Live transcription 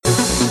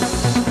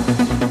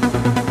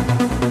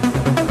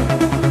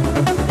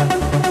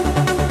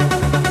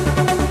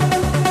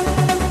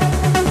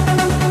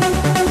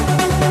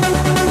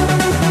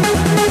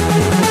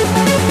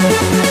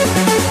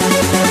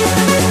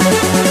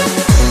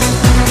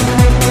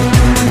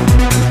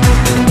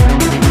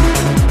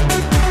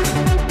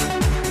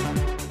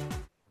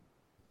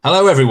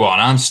Hello, everyone.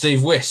 I'm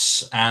Steve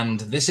Wiss,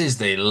 and this is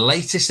the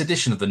latest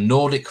edition of the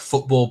Nordic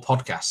Football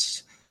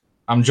Podcast.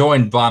 I'm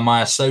joined by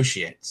my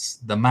associates,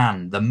 the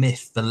man, the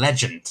myth, the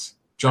legend,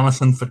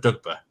 Jonathan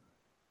Verdugba.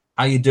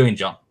 How are you doing,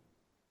 John?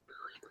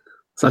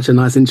 Such a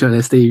nice intro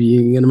there, Steve.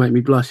 You're going to make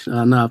me blush.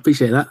 No, I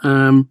appreciate that.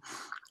 I'm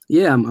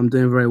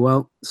doing very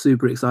well.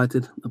 Super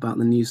excited about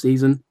the new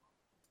season.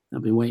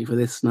 I've been waiting for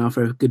this now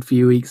for a good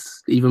few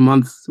weeks, even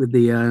months, with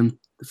the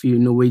few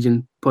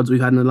Norwegian pods we've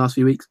had in the last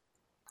few weeks.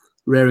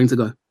 Raring to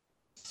go.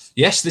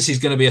 Yes, this is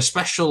going to be a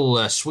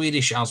special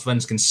Swedish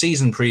Allsvenskan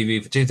season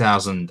preview for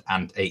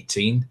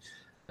 2018.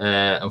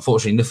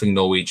 Unfortunately, nothing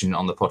Norwegian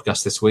on the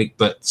podcast this week,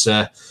 but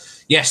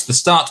yes, the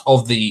start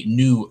of the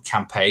new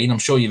campaign. I'm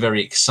sure you're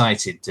very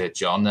excited,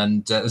 John,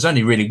 and there's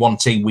only really one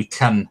team we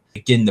can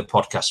begin the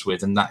podcast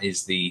with, and that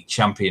is the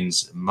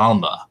champions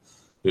Malmö,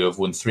 who have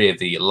won 3 of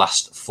the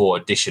last 4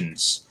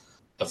 editions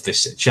of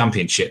this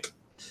championship.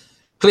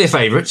 Clear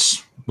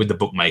favourites with the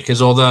bookmakers,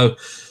 although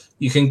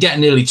you can get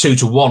nearly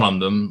 2-1 on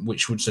them,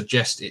 which would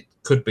suggest it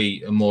could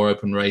be a more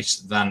open race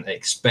than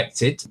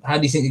expected. How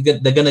do you think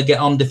they're going to get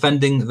on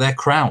defending their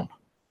crown?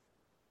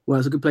 Well,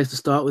 it's a good place to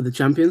start with the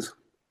champions.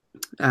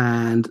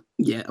 And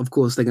yeah, of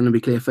course, they're going to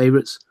be clear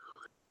favourites.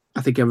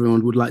 I think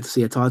everyone would like to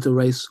see a title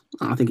race.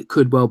 I think it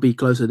could well be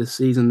closer this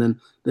season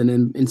than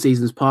in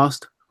seasons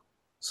past.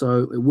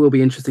 So it will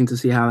be interesting to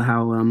see how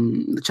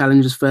the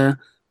challenges fare.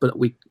 But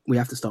we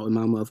have to start with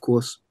Malmö, of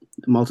course.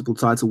 Multiple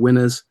title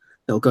winners.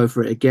 They'll go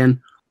for it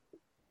again.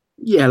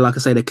 Yeah, like I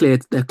say, they're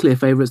clear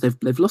favourites.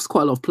 They've lost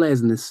quite a lot of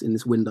players in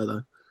this window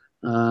though,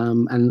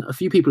 and a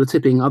few people are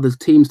tipping other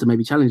teams to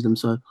maybe challenge them.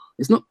 So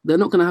they're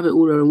not going to have it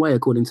all their own way,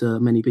 according to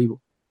many people.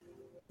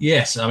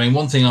 Yes, I mean,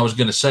 one thing I was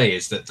going to say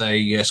is that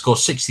they scored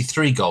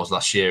 63 goals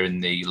last year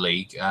in the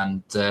league,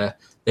 and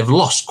they've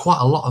lost quite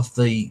a lot of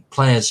the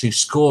players who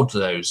scored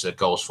those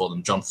goals for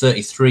them. John,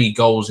 33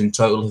 goals in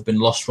total have been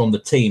lost from the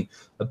team.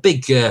 A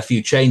big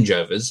few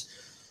changeovers.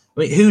 I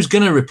mean, who's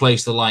going to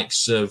replace the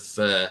likes of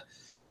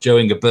Joe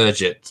Inge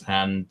Berget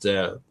and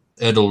Erdal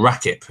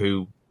Rakip,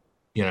 who,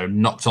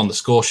 knocked on the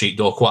score sheet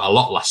door quite a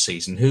lot last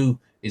season? Who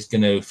is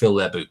going to fill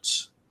their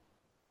boots?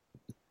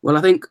 Well,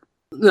 I think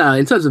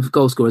in terms of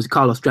goal scorers,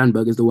 Carlos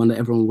Strandberg is the one that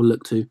everyone will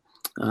look to.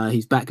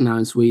 He's back now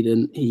in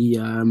Sweden. He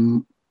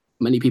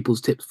many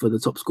people's tips for the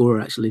top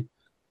scorer actually.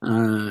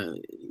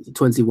 He's a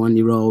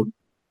 21-year-old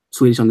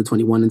Swedish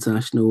under-21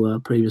 international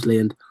previously,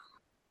 and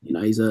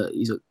he's a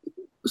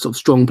sort of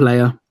strong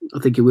player. I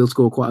think he will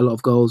score quite a lot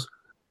of goals.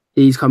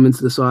 He's come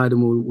into the side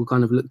and we'll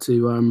kind of look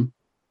to,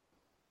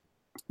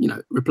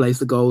 replace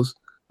the goals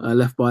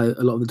left by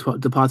a lot of the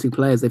departing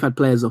players. They've had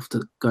players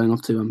going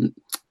off to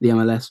the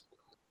MLS,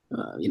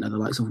 the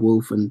likes of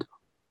Wolf and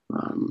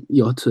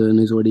Jotun,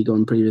 who's already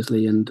gone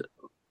previously, and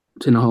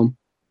Tinnerholm.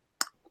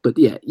 But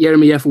yeah,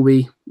 Jeremejeff will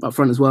be up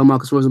front as well.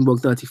 Marcus Rosenborg,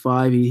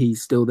 35,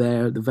 he's still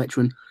there, the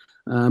veteran.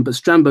 But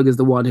Strandberg is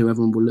the one who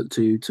everyone will look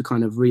to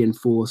kind of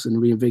reinforce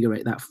and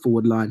reinvigorate that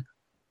forward line.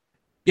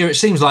 Yeah, it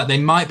seems like they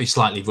might be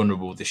slightly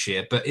vulnerable this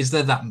year, but is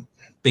there that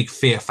big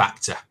fear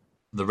factor,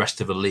 the rest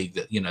of the league,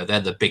 that,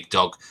 they're the big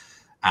dog,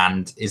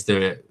 and is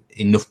there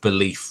enough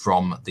belief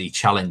from the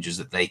challengers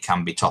that they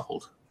can be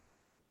toppled?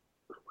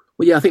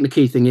 Well, yeah, I think the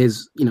key thing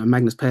is,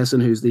 Magnus Persson,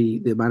 who's the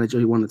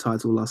manager who won the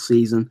title last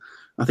season.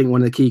 I think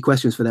one of the key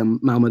questions for them,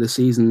 Malmö, this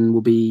season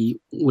will be,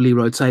 will he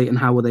rotate and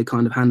how will they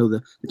kind of handle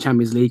the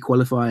Champions League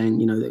qualifying?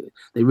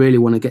 They really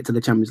want to get to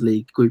the Champions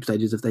League group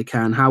stages if they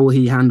can. How will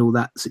he handle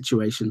that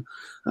situation?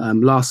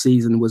 Last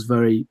season was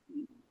very,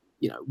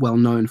 well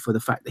known for the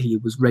fact that he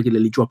was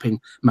regularly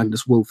dropping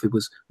Magnus Wolf, who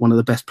was one of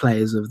the best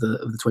players of the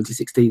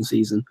 2016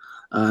 season,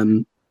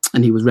 and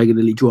he was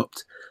regularly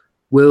dropped.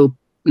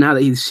 Now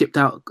that he's shipped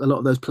out a lot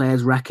of those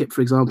players, Rakip,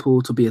 for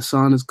example, Tobias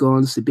Sana's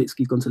gone,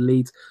 Sibicki's gone to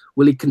Leeds,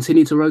 will he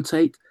continue to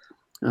rotate?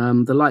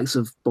 The likes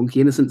of Bonke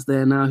Innocent's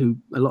there now, who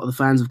a lot of the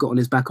fans have got on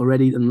his back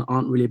already and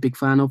aren't really a big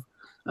fan of.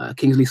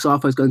 Kingsley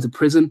Sarfo's going to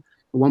prison,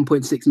 a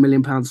 £1.6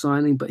 million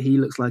signing, but he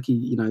looks like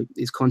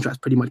his contract's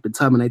pretty much been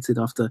terminated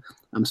after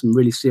some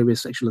really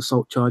serious sexual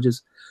assault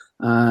charges.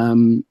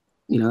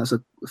 That's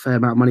a fair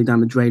amount of money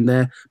down the drain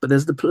there. But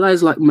there's the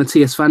players like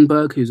Matthias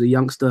Svanberg, who's a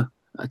youngster,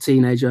 a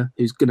teenager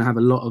who's going to have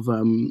a lot of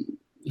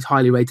he's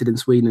highly rated in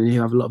Sweden and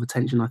he'll have a lot of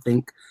attention, I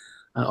think.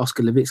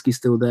 Oscar Levitsky's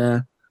still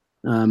there.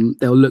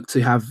 They'll look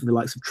to have the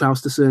likes of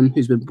Traustason,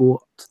 who's been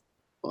bought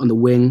on the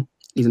wing.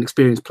 He's an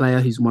experienced player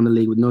who's won the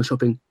league with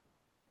Norrköping,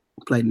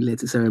 played in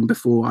Eliteserien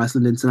before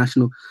Iceland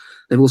International.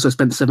 They've also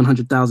spent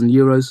 700,000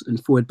 euros in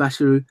forward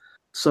Bashiru.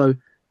 So,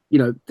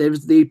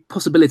 there's the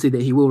possibility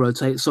that he will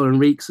rotate. Soren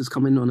Reeks has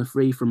come in on a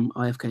free from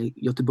IFK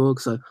Göteborg,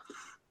 so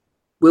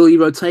will he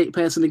rotate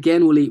Persson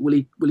again? Will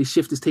he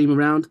shift his team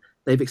around?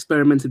 They've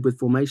experimented with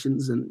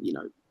formations, and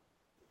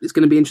it's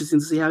going to be interesting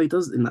to see how he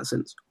does in that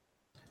sense.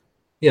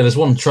 Yeah, there's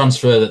one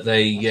transfer that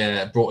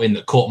they brought in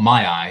that caught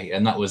my eye,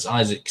 and that was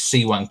Isaac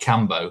Siwan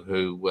Cambo,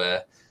 who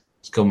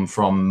has come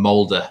from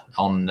Molde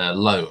on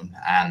loan.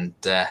 And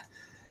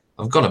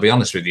I've got to be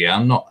honest with you,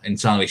 I'm not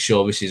entirely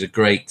sure this is a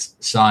great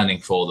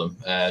signing for them.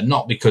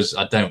 Not because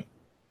I don't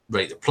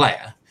rate the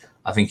player,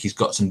 I think he's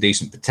got some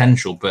decent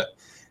potential, but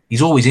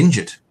he's always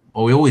injured,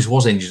 or he always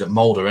was injured at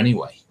Molde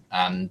anyway.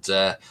 And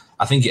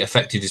I think it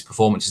affected his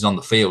performances on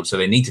the field. So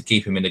they need to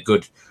keep him in a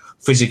good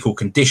physical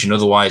condition.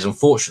 Otherwise,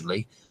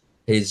 unfortunately,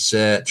 his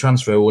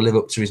transfer will live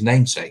up to his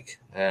namesake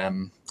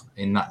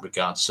in that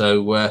regard.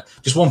 So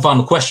just one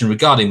final question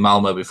regarding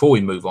Malmo before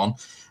we move on.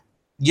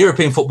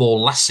 European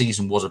football last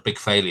season was a big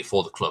failure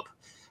for the club.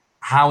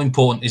 How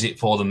important is it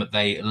for them that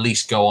they at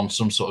least go on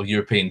some sort of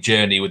European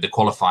journey with the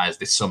qualifiers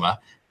this summer?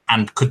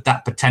 And could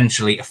that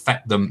potentially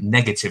affect them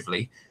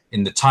negatively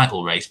in the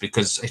title race?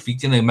 Because if you're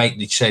going to make,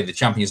 say, the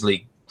Champions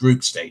League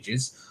group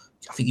stages,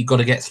 I think you've got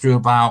to get through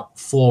about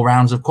 4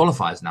 rounds of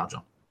qualifiers now,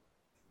 John.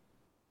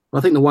 Well,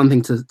 I think the one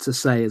thing to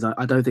say is I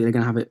don't think they're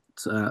going to have it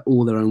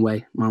all their own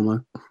way,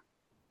 Malmo.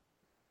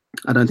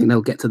 I don't think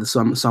they'll get to the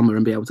summer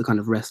and be able to kind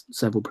of rest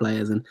several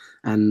players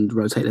and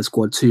rotate their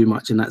squad too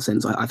much in that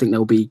sense. I think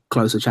there'll be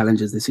closer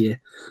challenges this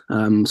year.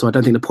 So I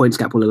don't think the points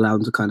gap will allow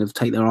them to kind of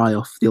take their eye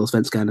off the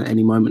Allsvenskan at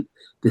any moment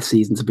this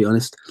season, to be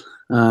honest.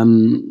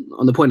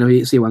 On the point of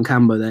C1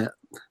 Cambo there,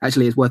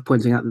 actually it's worth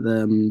pointing out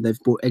that they've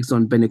brought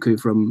Exxon Beniku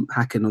from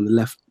Häcken on the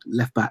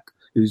left back,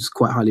 who's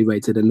quite highly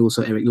rated, and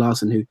also Eric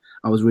Larsson, who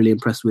I was really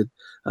impressed with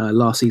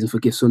last season for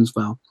GIF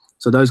Sundsvall.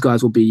 So those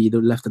guys will be the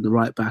left and the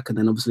right back, and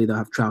then obviously they'll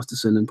have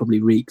Traustason and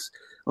probably Reeks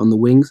on the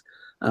wings.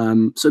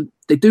 So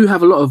they do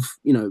have a lot of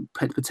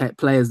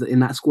players that in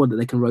that squad that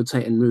they can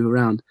rotate and move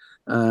around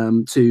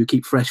to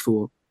keep fresh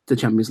for the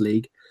Champions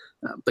League.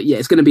 But yeah,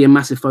 it's going to be a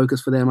massive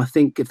focus for them. I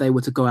think if they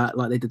were to go out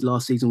like they did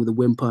last season with a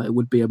whimper, it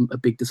would be a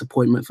big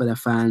disappointment for their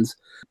fans.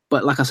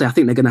 But like I say, I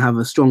think they're going to have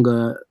a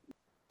stronger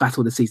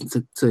battle this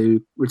season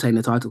to retain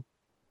the title.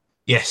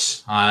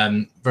 Yes,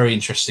 very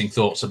interesting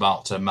thoughts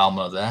about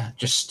Malmo there.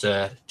 Just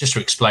to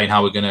explain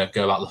how we're going to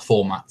go about the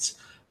format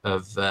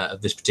of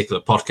this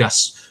particular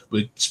podcast,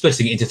 we're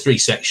splitting it into 3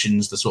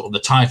 sections: the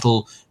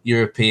title,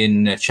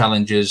 European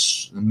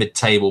challenges,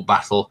 mid-table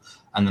battle,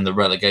 and then the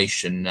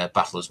relegation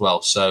battle as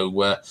well.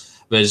 So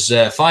there's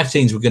 5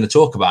 teams we're going to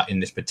talk about in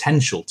this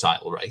potential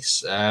title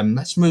race.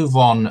 Let's move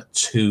on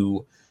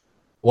to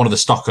one of the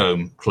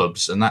Stockholm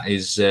clubs, and that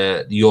is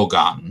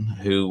Djurgården,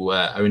 who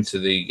are into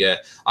the...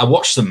 I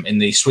watched them in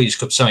the Swedish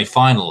Cup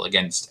semi-final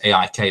against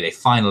AIK. They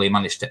finally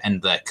managed to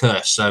end their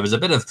curse. So there's a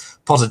bit of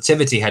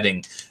positivity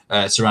heading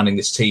surrounding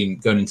this team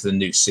going into the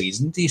new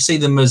season. Do you see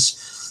them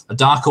as a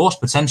dark horse,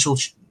 potential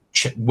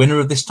winner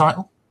of this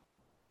title?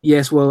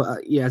 Yes, well,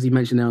 as you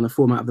mentioned there on the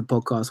format of the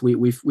podcast,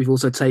 we've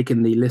also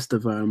taken the list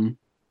of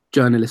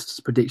journalists'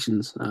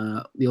 predictions.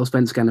 The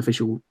Allsvenskan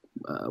official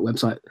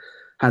website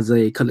has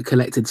a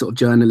collected sort of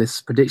journalists'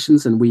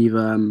 predictions, and we've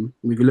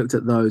looked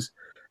at those.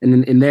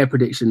 And in their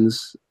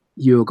predictions,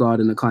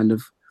 Djurgården are kind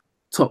of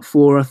top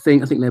 4, I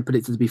think. I think they're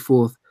predicted to be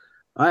 4th.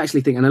 I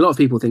actually think, and a lot of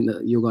people think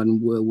that Djurgården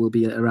will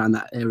be around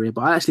that area,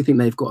 but I actually think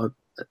they've got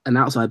an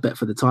outside bet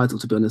for the title,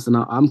 to be honest. And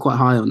I'm quite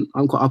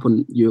up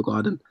on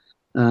Djurgården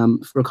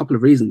for a couple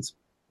of reasons.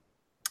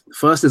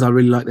 First is I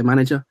really like the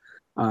manager.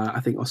 I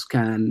think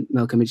Özcan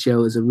Melker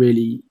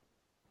is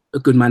a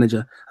good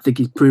manager. I think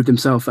he's proved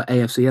himself at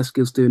AFC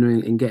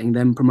Eskilstuna in getting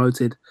them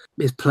promoted.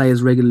 His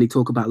players regularly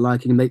talk about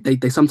liking him.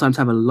 They sometimes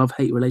have a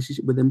love-hate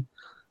relationship with him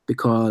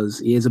because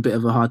he is a bit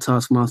of a hard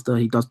taskmaster.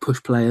 He does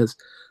push players.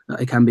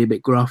 It can be a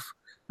bit gruff,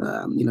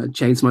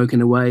 chain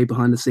smoking away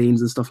behind the scenes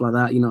and stuff like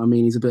that. You know what I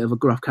mean? He's a bit of a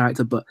gruff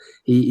character, but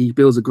he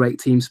builds a great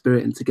team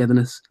spirit and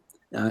togetherness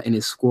in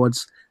his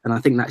squads. And I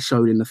think that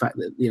showed in the fact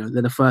that,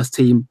 they're the first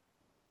team,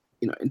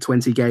 in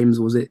 20 games,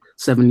 was it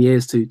 7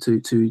 years to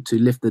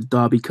lift the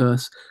Derby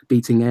curse,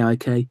 beating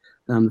AIK.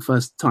 The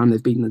first time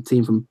they've beaten a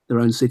team from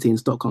their own city in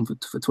Stockholm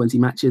for 20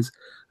 matches.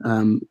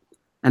 And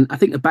I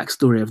think the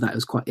backstory of that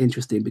is quite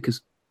interesting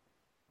because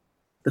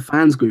the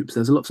fans groups,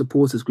 there's a lot of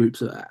supporters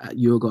groups at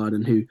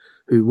Djurgården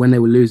who when they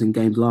were losing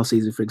games last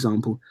season, for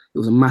example, it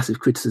was a massive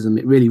criticism.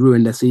 It really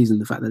ruined their season,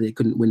 the fact that they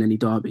couldn't win any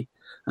Derby.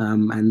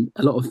 And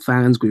a lot of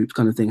fans groups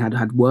kind of thing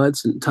had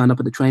words and turned up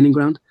at the training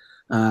ground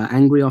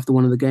angry after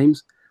one of the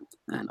games.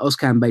 And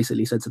Özcan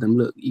basically said to them,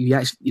 look, you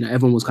actually,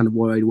 everyone was kind of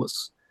worried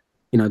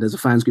there's a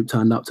fans group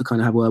turned up to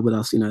kind of have a word with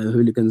us,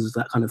 hooligans,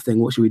 that kind of thing.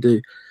 What should we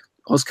do?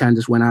 Özcan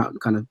just went out and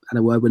kind of had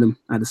a word with them,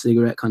 had a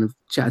cigarette, kind of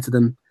chatted to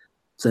them,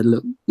 said,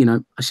 look,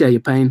 I share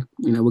your pain,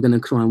 we're going to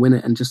try and win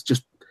it, and just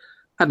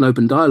had an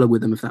open dialogue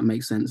with them, if that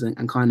makes sense.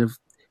 And kind of,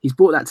 he's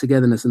brought that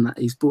togetherness and that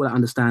he's brought that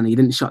understanding. He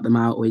didn't shut them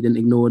out or he didn't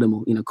ignore them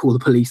or, call the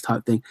police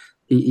type thing.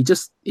 He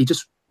just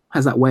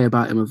has that way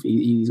about him of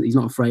he's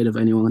not afraid of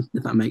anyone,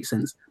 if that makes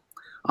sense.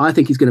 I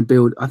think he's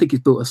built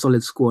a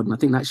solid squad, and I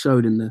think that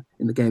showed in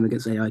the game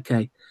against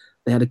AIK.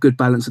 They had a good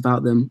balance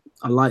about them.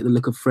 I like the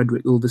look of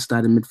Fredrik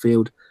Ulvestad in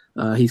midfield.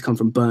 He's come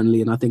from Burnley,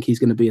 and I think he's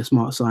going to be a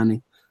smart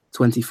signing.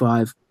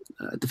 25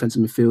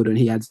 defensive midfielder, and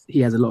he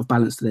has a lot of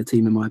balance to their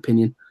team, in my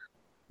opinion.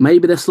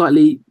 Maybe they're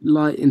slightly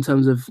light in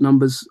terms of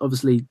numbers.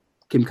 Obviously,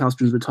 Kim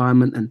Kallström's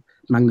retirement and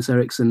Magnus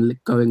Eriksson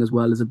going as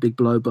well is a big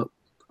blow. But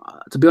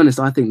to be honest,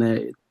 I think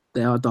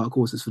they are dark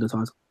horses for the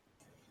title.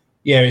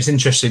 Yeah, it's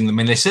interesting. I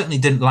mean, they certainly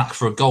didn't lack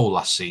for a goal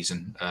last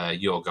season,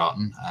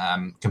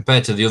 Djurgården.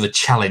 Compared to the other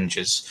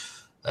challengers,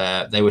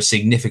 They were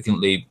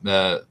significantly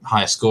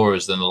higher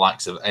scorers than the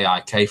likes of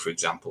AIK, for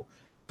example.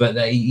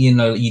 But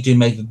you do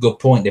make a good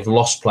point. They've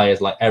lost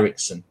players like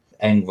Eriksson,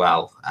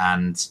 Engvall,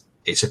 and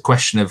it's a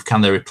question of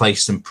can they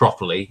replace them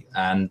properly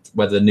and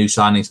whether new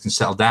signings can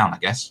settle down, I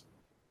guess.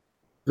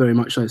 Very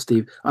much so,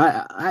 Steve.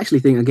 I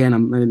actually think, again,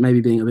 I'm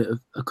maybe being a bit of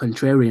a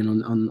contrarian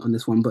on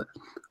this one, but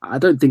I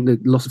don't think the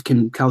loss of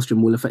Kim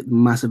Källström will affect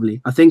them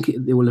massively. I think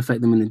it will affect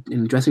them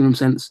in the dressing room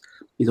sense.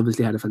 He's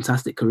obviously had a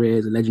fantastic career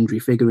as a legendary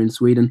figure in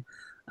Sweden.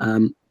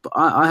 But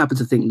I happen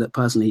to think that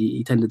personally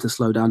he tended to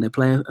slow down their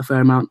play a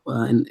fair amount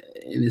in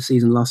his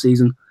season last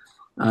season.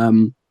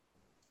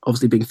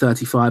 Obviously being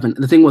 35. And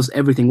the thing was,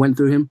 everything went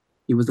through him.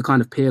 He was the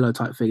kind of Pirlo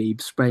type figure.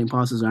 He'd spraying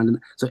passes around, and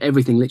so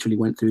everything literally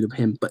went through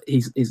him. But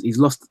he's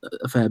lost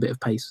a fair bit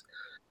of pace.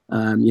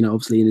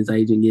 Obviously in his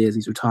aging years,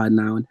 he's retired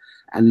now.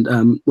 And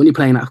when you're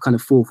playing that kind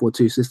of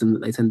 4-4-2 system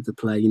that they tend to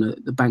play,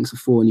 the banks of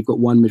four, and you've got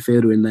one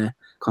midfielder in there,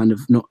 kind of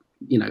not,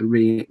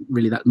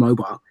 really that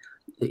mobile.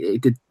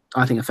 It did,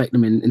 I think, affect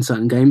them in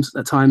certain games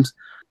at times.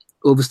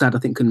 Ulvestad, I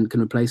think,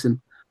 can replace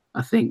him.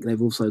 I think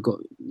they've also got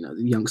the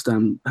youngster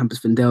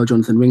Hampus Findell,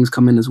 Jonathan Rings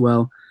come in as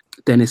well.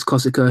 Dennis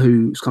Kosika,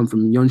 who's come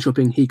from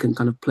Jönköping, he can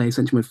kind of play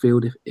central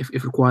midfield if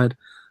required,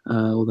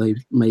 although he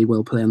may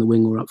well play on the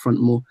wing or up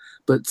front more.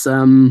 But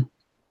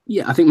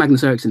I think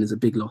Magnus Eriksson is a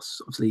big loss.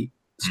 Obviously,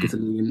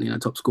 Skytteligan,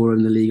 top scorer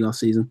in the league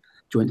last season,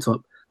 joint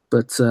top.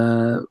 But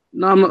no,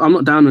 I'm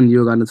not down on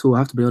Djurgården at all. I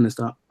have to be honest.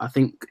 I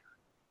think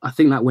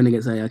that win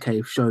against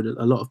AIK showed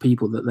a lot of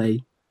people that they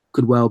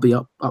could well be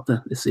up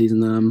there this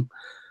season.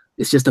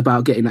 It's just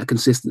about getting that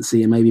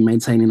consistency and maybe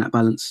maintaining that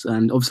balance.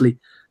 And obviously,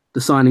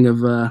 the signing of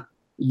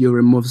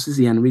Yura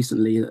Movsisyan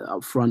recently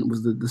up front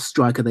was the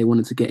striker they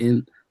wanted to get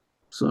in.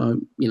 So,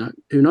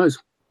 who knows?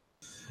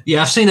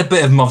 Yeah, I've seen a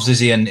bit of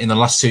Movsisyan in the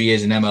last 2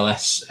 years in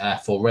MLS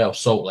for Real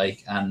Salt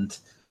Lake, and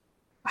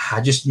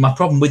my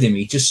problem with him,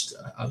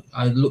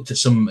 I looked at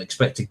some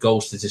expected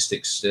goal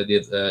statistics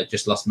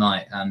just last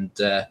night, and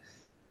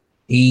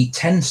he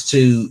tends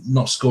to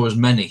not score as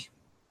many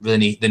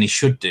than he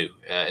should do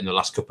in the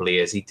last couple of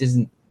years.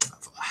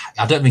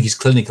 I don't think he's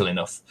clinical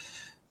enough.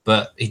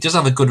 But he does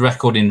have a good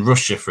record in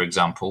Russia, for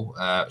example,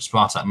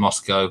 Spartak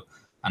Moscow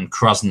and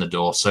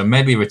Krasnodar. So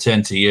maybe a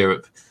return to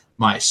Europe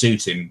might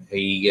suit him.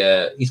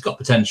 He's got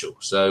potential.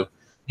 So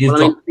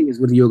the thing is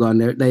with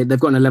Djurgården, they've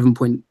got an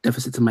 11-point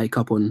deficit to make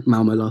up on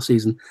Malmo last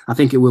season. I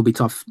think it will be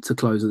tough to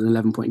close an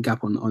 11-point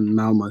gap on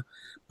Malmo,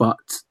 but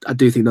I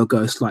do think they'll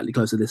go slightly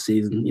closer this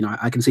season.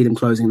 I can see them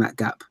closing that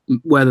gap.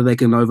 Whether they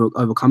can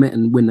overcome it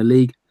and win the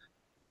league,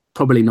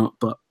 probably not.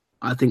 But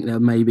I think they'll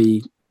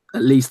maybe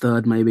at least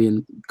third, maybe,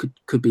 and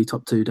could be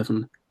top two,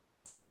 definitely.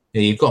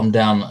 Yeah, you've got them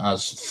down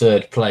as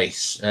third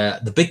place.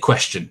 The big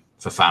question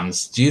for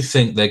fans, do you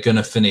think they're going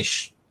to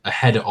finish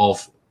ahead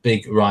of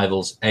big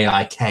rivals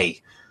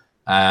AIK?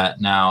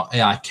 Now,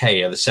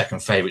 AIK are the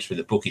second favourites with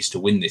the bookies to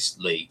win this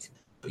league,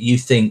 but you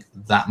think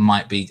that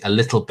might be a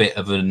little bit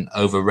of an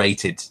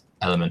overrated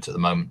element at the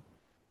moment?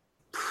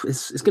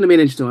 It's going to be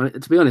an interesting one.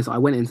 To be honest, I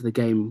went into the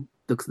game,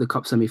 the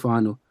Cup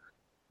semi-final,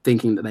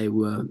 thinking that they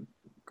were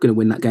going to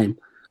win that game.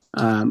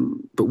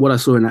 But what I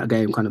saw in that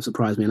game kind of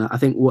surprised me. And I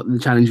think what the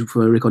challenge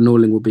for Rickard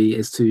Norling will be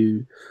is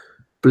to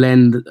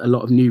blend a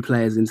lot of new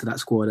players into that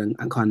squad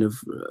and kind of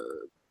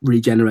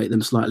regenerate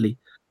them slightly.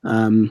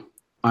 I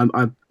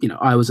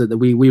was at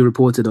we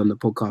reported on the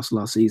podcast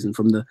last season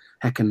from the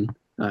Häcken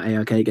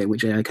AIK game,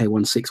 which AIK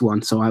won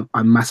 6-1. So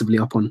I'm massively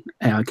up on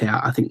AIK.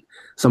 I think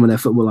some of their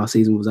football last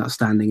season was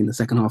outstanding in the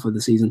second half of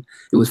the season.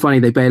 It was funny,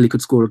 they barely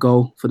could score a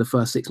goal for the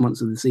first 6 months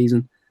of the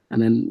season.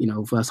 And then,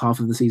 first half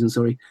of the season,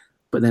 sorry.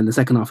 But then the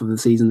second half of the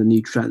season,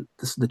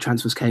 the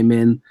transfers came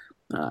in,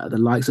 the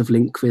likes of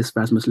Lindqvist,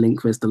 Rasmus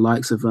Lindqvist, the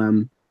likes of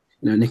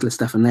Nicolas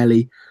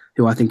Stefanelli,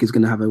 who I think is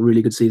going to have a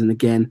really good season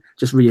again,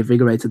 just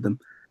reinvigorated them.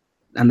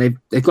 And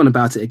they've gone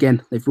about it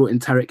again. They've brought in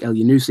Tarek El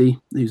Yunusi,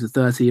 who's a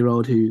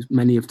 30-year-old who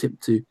many have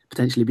tipped to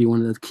potentially be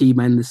one of the key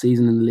men this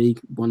season in the league,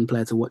 one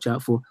player to watch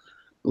out for.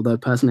 Although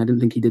personally, I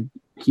didn't think he did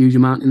a huge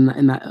amount in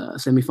that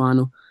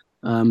semi-final.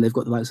 They've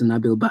got the likes of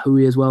Nabil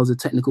Bahoui as well as a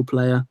technical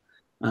player.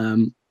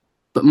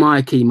 But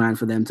my key man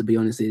for them, to be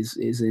honest,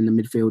 is in the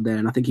midfield there,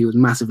 and I think he was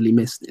massively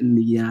missed in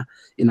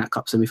that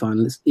Cup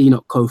semi-final. It's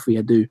Enoch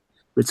Kofi Adu,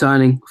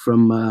 returning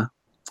from a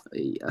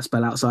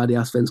spell outside the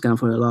Allsvenskan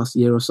for the last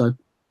year or so.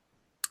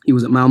 He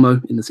was at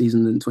Malmo in the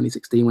season in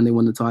 2016 when they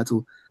won the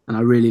title, and I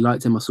really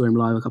liked him. I saw him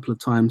live a couple of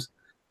times.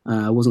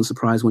 I wasn't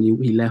surprised when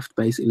he left,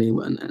 basically,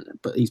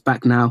 but he's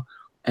back now.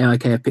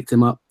 AIK have picked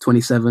him up,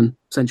 27,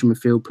 central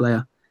midfield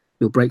player.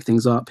 He'll break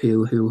things up.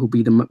 He'll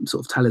be the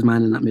sort of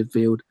talisman in that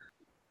midfield.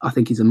 I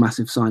think he's a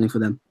massive signing for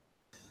them.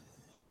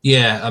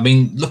 Yeah, I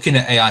mean, looking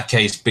at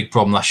AIK's big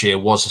problem last year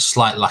was a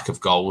slight lack of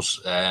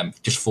goals,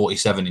 just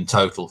 47 in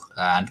total.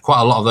 And quite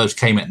a lot of those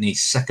came in the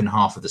second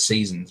half of the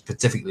season,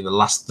 particularly the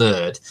last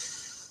third.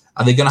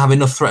 Are they going to have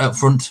enough threat up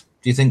front,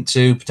 do you think,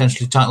 to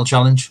potentially title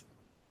challenge?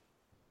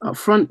 Up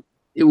front,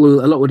 a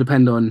lot will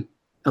depend on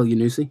El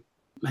Yunusi.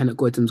 Henrik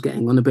Goitom's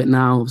getting on a bit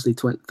now, obviously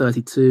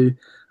 32.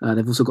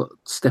 They've also got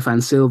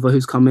Stefan Silva,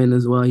 who's come in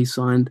as well. He's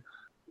signed.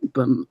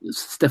 But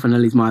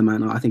Stefanelli's my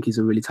man. I think he's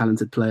a really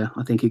talented player.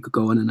 I think he could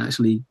go on and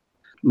actually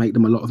make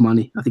them a lot of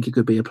money. I think he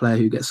could be a player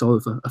who gets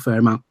sold for a fair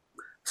amount.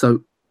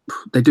 So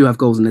they do have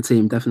goals in the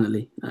team,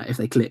 definitely, if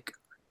they click.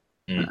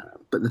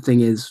 But the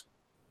thing is,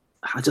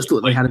 I just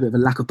thought they had a bit of a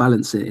lack of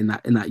balance in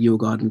that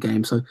Djurgården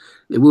game. So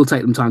it will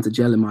take them time to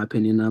gel, in my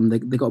opinion.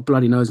 They got a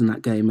bloody nose in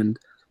that game, and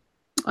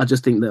I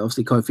just think that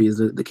obviously Kofi is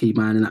the key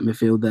man in that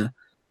midfield there.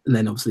 And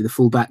then obviously the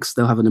fullbacks,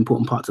 they'll have an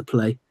important part to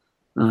play.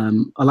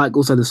 I like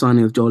also the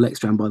signing of Joel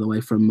Ekstrand, by the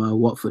way, from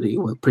Watford. He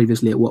was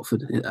previously at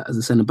Watford as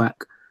a centre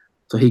back,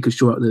 so he could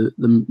shore up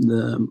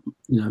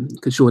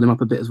could shore them up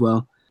a bit as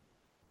well.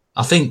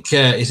 I think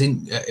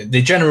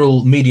the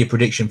general media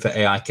prediction for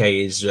AIK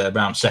is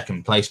around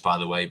second place. By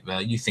the way,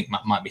 you think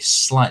that might be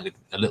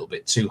a little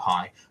bit too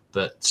high,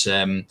 but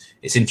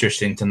it's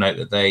interesting to note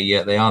that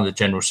they are the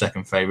general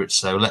second favourites.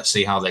 So let's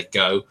see how they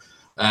go.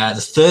 The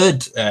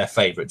third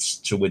favourites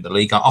to win the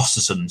league are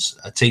Östersunds,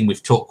 a team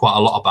we've talked quite a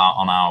lot about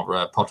on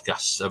our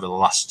podcasts over the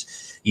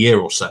last year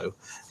or so.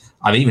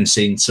 I've even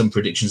seen some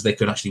predictions they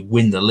could actually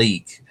win the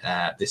league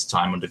this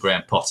time under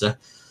Graham Potter.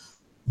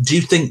 Do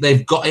you think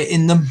they've got it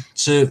in them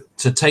to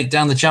take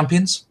down the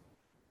champions?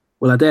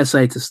 Well, I dare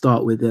say to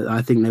start with,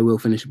 I think they will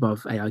finish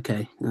above AIK.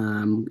 If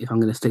I'm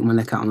going to stick my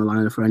neck out on the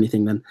line for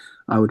anything, then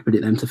I would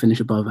predict them to finish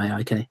above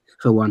AIK,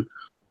 for one.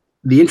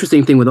 The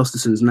interesting thing with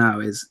Östersunds now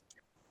is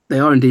they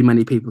are indeed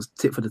many people's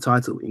tip for the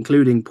title,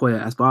 including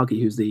Poya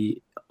Asbaghi, who's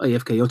the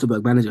AFK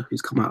Göteborg manager,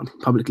 who's come out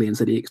publicly and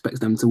said he expects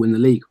them to win the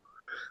league.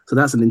 So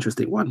that's an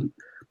interesting one.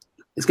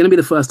 It's going to be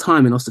the first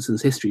time in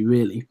Östersunds' history,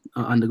 really,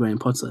 under Graham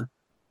Potter,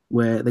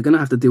 where they're going to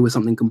have to deal with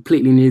something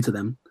completely new to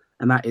them,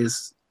 and that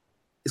is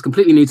it's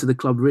completely new to the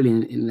club, really,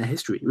 in their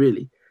history,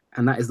 really,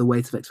 and that is the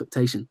weight of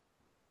expectation.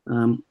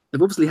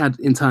 They've obviously had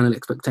internal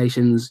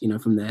expectations,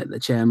 from their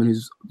chairman,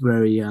 who's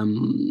very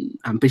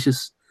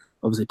ambitious.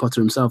 Obviously, Potter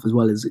himself as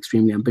well is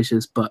extremely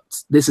ambitious, but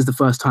this is the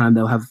first time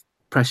they'll have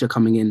pressure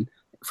coming in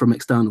from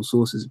external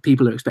sources.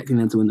 People are expecting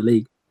them to win the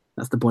league.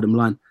 That's the bottom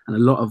line. And a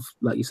lot of,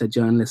 like you said,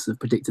 journalists have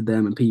predicted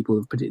them, and people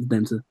have predicted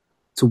them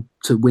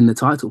to win the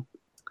title.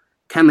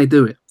 Can they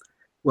do it?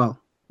 Well,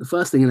 the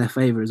first thing in their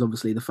favour is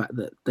obviously the fact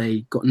that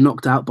they got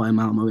knocked out by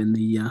Malmo in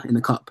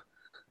the cup.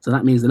 So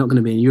that means they're not going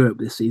to be in Europe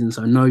this season.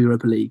 So no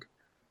Europa League.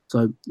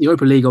 So the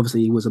Europa League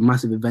obviously was a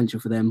massive adventure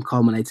for them,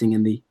 culminating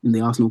in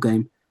the Arsenal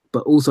game.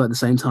 But also at the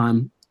same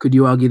time, could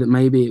you argue that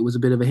maybe it was a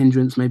bit of a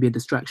hindrance, maybe a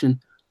distraction?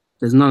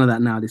 There's none of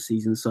that now this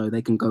season, so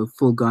they can go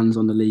full guns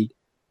on the league.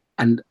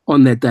 And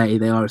on their day,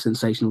 they are a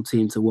sensational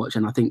team to watch,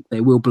 and I think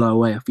they will blow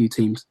away a few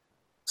teams.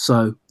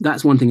 So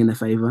that's one thing in their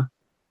favour.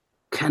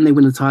 Can they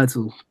win the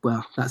title?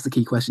 Well, that's the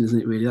key question,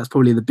 isn't it, really? That's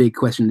probably the big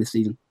question this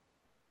season.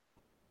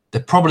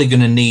 They're probably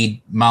going to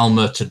need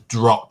Malmo to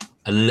drop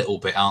a little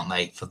bit, aren't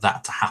they, for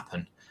that to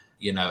happen?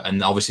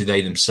 And obviously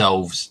they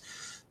themselves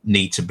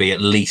need to be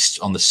at least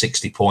on the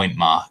 60-point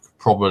mark,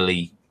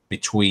 probably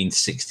between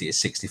 60 to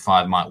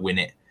 65 might win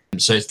it.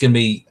 So it's going to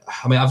be,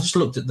 I've just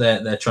looked at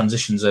their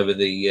transitions over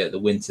the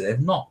winter. They've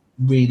not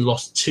really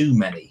lost too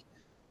many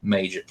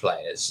major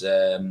players.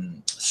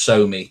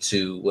 Somi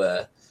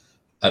to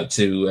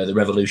the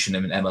Revolution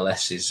in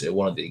MLS is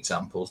one of the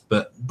examples.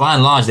 But by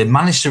and large, they've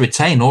managed to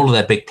retain all of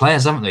their big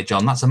players, haven't they,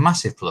 John? That's a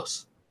massive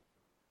plus.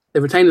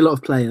 They've retained a lot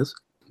of players,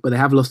 but they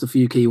have lost a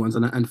few key ones,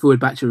 and Fuad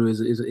Bacharu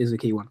is a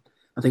key one.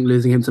 I think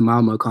losing him to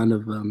Malmo kind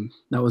of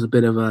that was a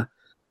bit of a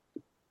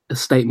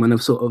statement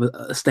of sort of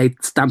a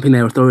state stamping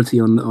their authority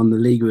on the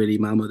league. Really,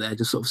 Malmo there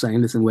just sort of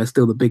saying, "Listen, we're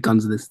still the big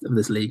guns of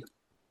this league,"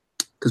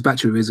 because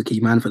Bacharu is a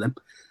key man for them.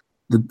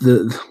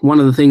 The one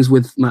of the things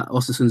with Matt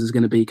Östersunds is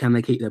going to be, can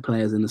they keep their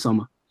players in the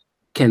summer?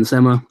 Ken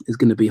Sema is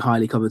going to be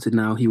highly coveted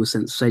now. He was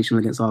sensational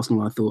against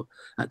Arsenal, I thought,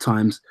 at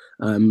times.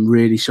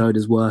 Really showed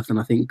his worth, and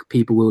I think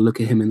people will look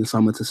at him in the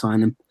summer to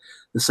sign him.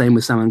 The same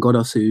with Saman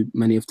Ghoddos, who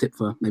many have tipped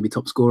for maybe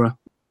top scorer.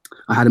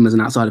 I had him as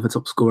an outsider for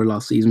top scorer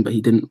last season, but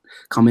he didn't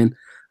come in.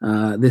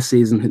 This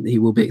season, he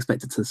will be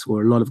expected to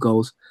score a lot of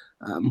goals.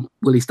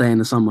 Will he stay in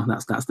the summer?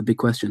 That's the big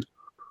question.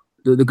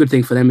 The good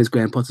thing for them is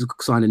Graham Potter's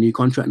signed a new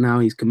contract now.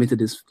 He's committed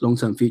his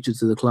long-term future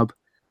to the club.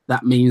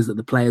 That means that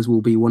the players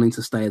will be wanting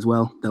to stay as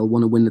well. They'll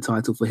want to win the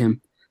title for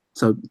him.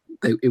 So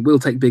it will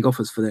take big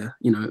offers for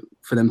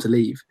them to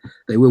leave.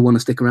 They will want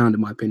to stick around,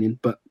 in my opinion.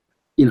 But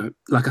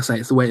like I say,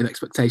 it's the weight of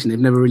expectation. They've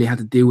never really had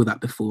to deal with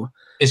that before.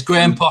 Is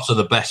Graham Potter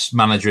the best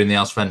manager in the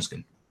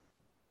Allsvenskan?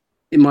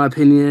 In my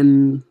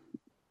opinion,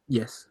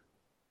 yes.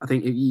 I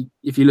think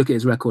if you look at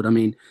his record,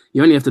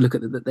 you only have to look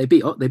at they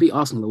beat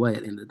Arsenal away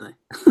at the end of the day.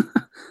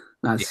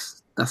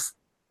 That's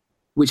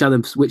which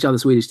other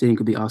Swedish team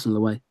could beat Arsenal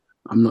away?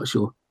 I'm not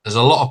sure. There's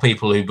a lot of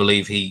people who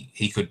believe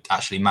he could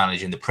actually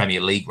manage in the Premier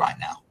League right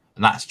now,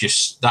 and that's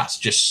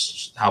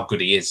just how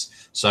good he is.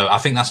 So I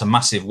think that's a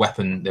massive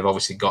weapon they've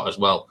obviously got as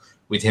well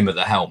with him at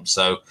the helm.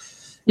 So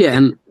yeah,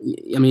 and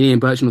Ian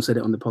Birchnell said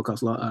it on the podcast,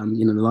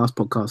 the last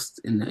podcast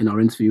in our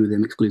interview with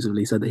him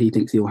exclusively, said that he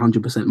thinks he'll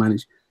 100%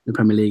 manage the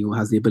Premier League or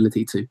has the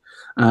ability to.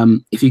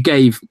 If you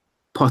gave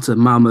Potter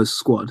Malmo's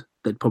squad,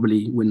 they'd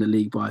probably win the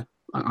league by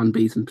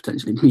unbeaten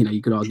potentially. You know,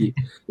 you could argue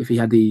if he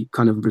had the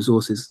kind of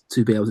resources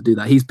to be able to do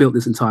that. He's built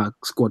this entire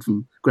squad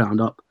from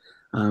ground up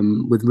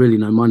with really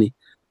no money.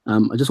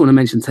 I just want to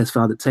mention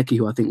Tesfaldet Teki,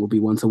 who I think will be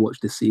one to watch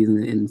this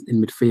season in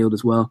midfield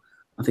as well.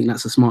 I think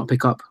that's a smart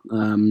pickup.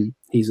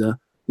 He's a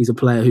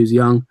player who's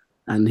young,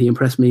 and he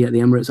impressed me at the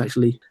Emirates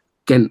actually.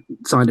 Again,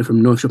 signed him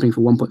from Norrköping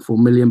for 1.4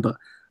 million, but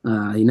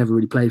he never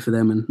really played for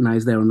them, and now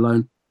he's there on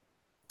loan.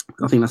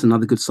 I think that's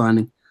another good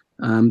signing.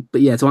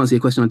 But yeah, to answer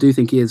your question, I do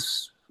think he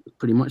is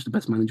pretty much the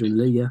best manager in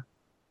the league. Yeah.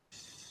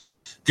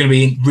 Going to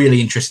be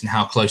really interesting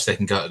how close they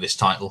can go to this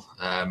title.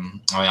 I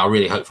mean, I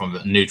really hope from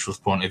a neutral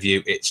point of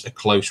view, it's a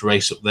close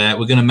race up there.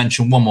 We're going to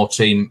mention one more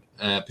team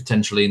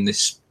potentially in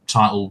this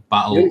title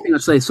battle. The only thing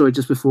I'd say, sorry,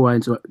 just before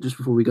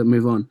we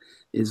move on,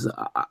 is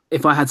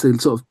if I had to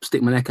sort of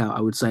stick my neck out,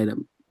 I would say that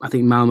I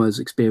think Malmo's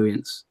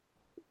experience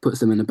puts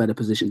them in a better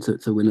position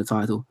to win the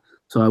title.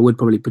 So I would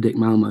probably predict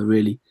Malmo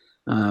really.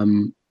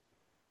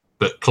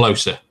 But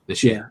closer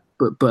this year. Yeah.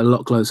 But a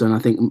lot closer, and I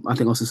think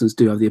Östersunds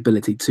do have the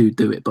ability to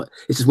do it. But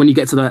it's just when you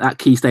get to that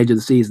key stage of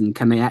the season,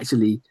 can they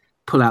actually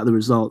pull out the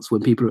results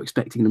when people are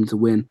expecting them to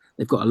win?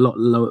 They've got a lot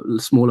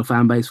smaller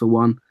fan base for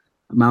one.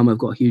 Malmo have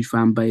got a huge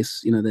fan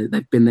base. You know,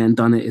 they've been there and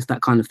done it. It's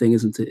that kind of thing,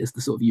 isn't it? It's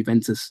the sort of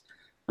Juventus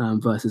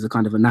versus a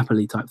kind of a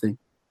Napoli type thing.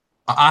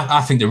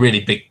 I think the really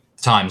big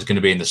time is going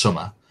to be in the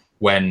summer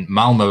when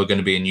Malmo are going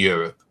to be in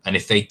Europe, and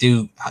if they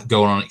do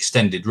go on an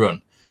extended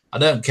run, I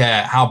don't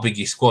care how big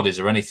your squad is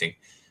or anything.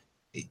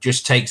 It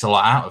just takes a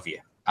lot out of you.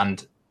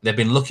 And they've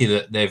been lucky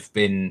that they've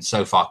been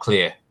so far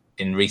clear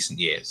in recent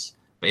years.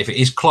 But if it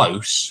is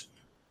close,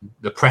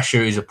 the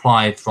pressure is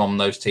applied from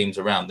those teams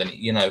around, then,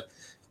 you know,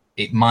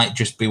 it might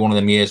just be one of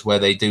them years where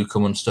they do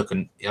come unstuck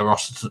and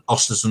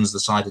Östersunds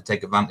decide to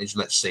take advantage.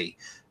 Let's see.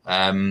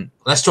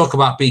 Let's talk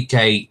about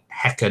BK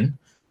Häcken,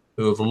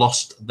 who have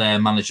lost their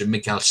manager,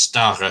 Mikael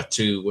Stara,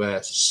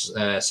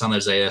 to San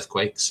Jose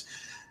Earthquakes.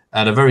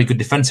 Had a very good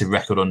defensive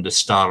record under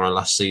Stara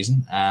last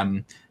season.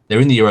 They're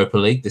in the Europa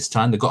League this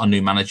time. They've got a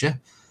new manager.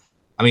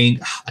 I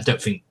mean, I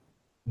don't think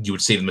you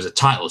would see them as a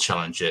title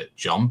challenger,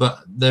 John,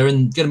 but they're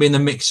going to be in the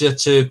mixer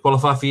to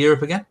qualify for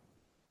Europe again.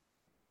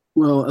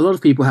 Well, a lot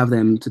of people have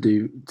them to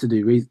do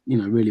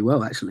really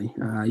well actually.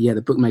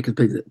 The bookmakers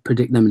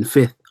predict them in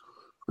fifth,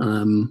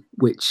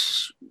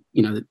 which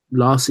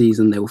last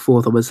season they were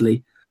fourth.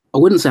 Obviously, I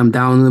wouldn't say I'm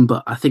down on them,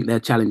 but I think their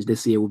challenge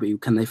this year will be: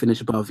 can they finish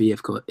above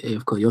EFK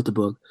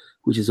Göteborg,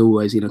 which is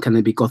always can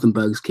they be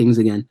Gothenburg's kings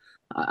again?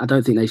 I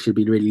don't think they should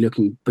be really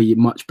looking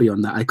much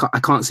beyond that. I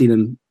can't see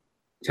them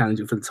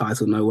challenging for the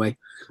title. No way,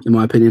 in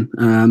my opinion.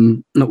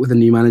 Not with a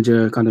new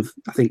manager.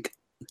 I think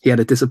he had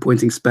a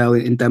disappointing spell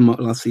in Denmark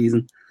last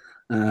season.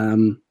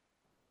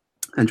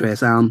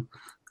 Andreas Alm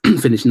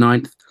finished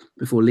 9th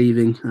before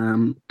leaving.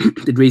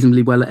 Did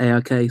reasonably well at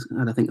AIK.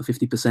 Had I think a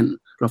 50%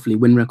 roughly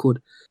win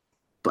record.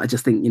 But I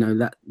just think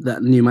that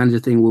new manager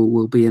thing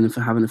will be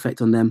have an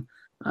effect on them.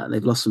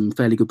 They've lost some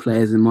fairly good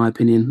players, in my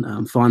opinion.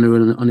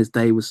 Farner on his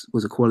day was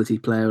a quality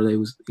player.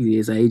 He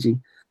is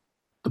aging.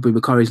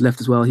 Abubakari's left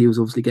as well. He was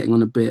obviously getting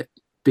on a bit.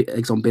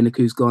 Exxon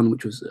Biniku's gone,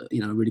 which was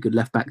a really good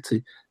left back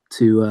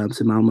to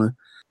Malmo.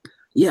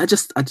 Yeah,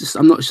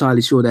 I'm not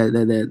entirely sure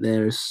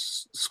their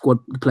squad,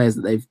 the players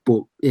that they've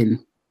brought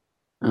in,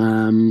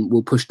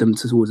 will push them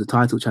towards a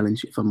title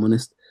challenge. If I'm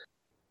honest,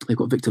 they've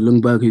got Victor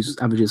Lundberg, who's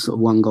averages sort of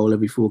 1 goal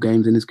every 4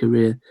 games in his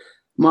career.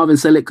 Marvin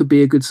Selick could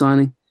be a good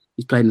signing.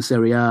 He's played in the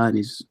Serie A and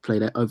he's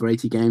played over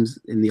 80 games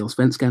in the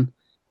Allsvenskan.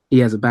 He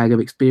has a bag of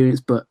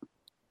experience, but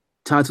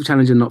title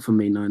challenger, not for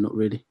me. No, not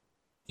really.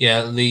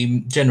 Yeah,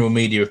 the general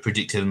media have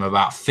predicted them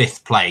about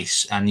 5th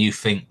place, and you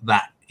think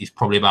that is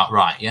probably about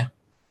right, yeah?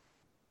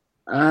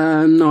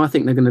 No, I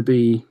think they're going to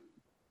be.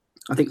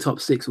 I think top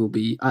 6 will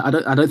be. I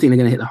don't think they're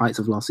going to hit the heights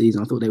of last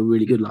season. I thought they were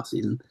really good last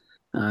season.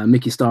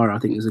 Mickey Stara, I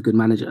think, was a good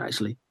manager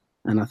actually,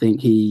 and I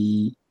think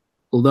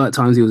although at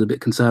times he was a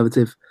bit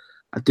conservative,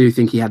 I do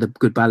think he had a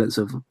good balance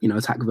of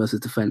attack versus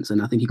defense,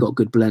 and I think he got a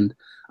good blend.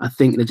 I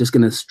think they're just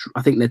going to.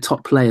 I think their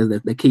top players,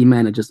 their key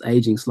men, are just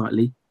aging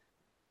slightly.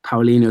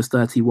 Paulinho's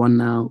 31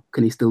 now.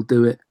 Can he still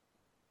do it?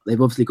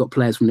 They've obviously got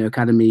players from their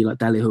academy like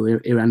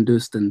Daliho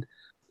Irandust and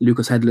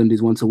Lucas Hedlund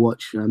is one to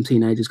watch.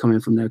 Teenagers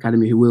coming from their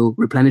academy who will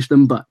replenish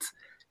them, but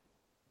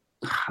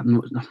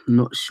I'm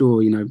not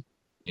sure.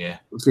 Yeah.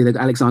 Obviously, they've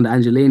got Alexander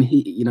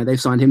Angelin. They've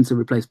signed him to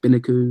replace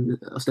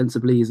Biniku.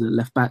 Ostensibly, he's a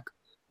left back.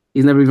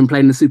 He's never even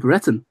played in the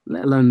Superettan,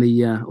 let alone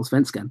the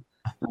Allsvenskan.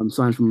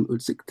 Signed from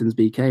Utsikten's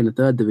BK in the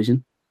 3rd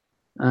division.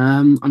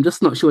 I'm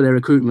just not sure their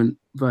recruitment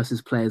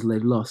versus players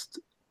they've lost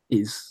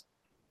is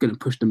going to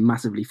push them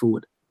massively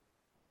forward.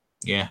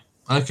 Yeah.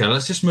 Okay,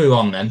 let's just move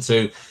on then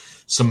to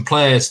some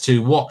players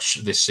to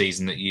watch this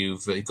season that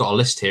you've got a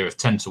list here of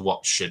 10 to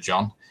watch,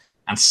 John,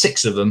 and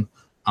 6 of them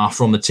are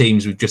from the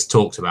teams we've just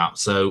talked about.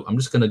 So I'm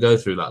just going to go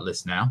through that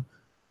list now.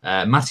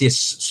 Matthias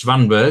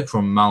Svanberg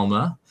from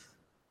Malmö,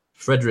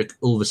 Fredrik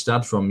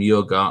Ulvestad from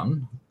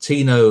Djurgården,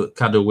 Tino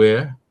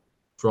Kadewere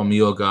from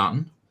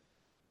Djurgården,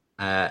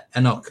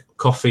 Enoch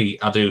Kofi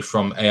Adu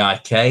from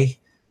AIK,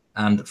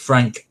 and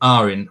Frank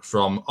Arin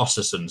from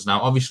Östersunds. Now,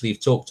 obviously,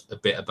 you've talked a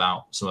bit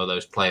about some of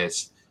those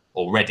players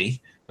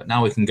already, but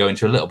now we can go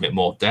into a little bit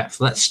more depth.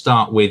 Let's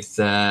start with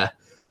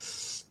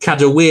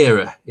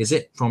Kadewere, is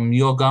it, from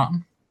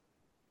Djurgården?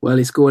 Well,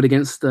 he scored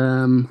against,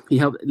 he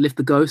helped lift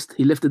the ghost,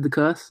 he lifted the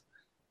curse.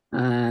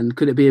 And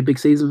could it be a big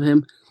season for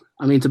him?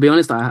 I mean, to be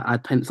honest, I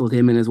penciled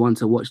him in as one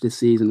to watch this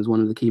season, as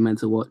one of the key men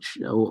to watch,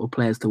 or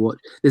players to watch.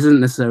 This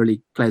isn't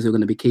necessarily players who are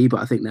going to be key,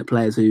 but I think they're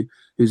players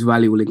whose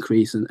value will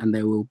increase and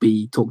they will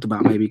be talked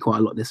about maybe quite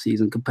a lot this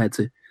season compared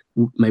to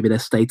maybe their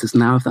status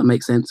now, if that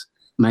makes sense.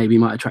 Maybe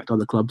might attract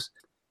other clubs.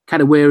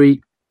 Kadewere,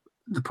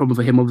 the problem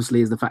for him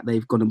obviously is the fact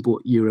they've gone and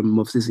bought Yura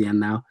Movsisyan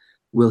now.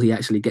 Will he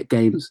actually get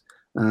games?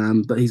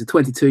 But he's a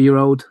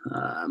 22-year-old.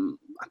 I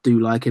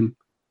do like him.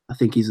 I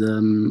think he's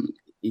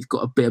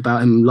got a bit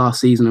about him.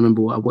 Last season, I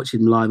remember I watched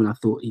him live and I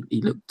thought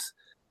he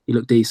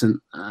looked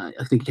decent. I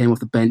think he came off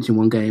the bench in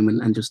one game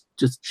and just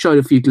showed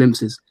a few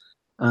glimpses.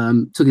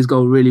 Took his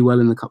goal really well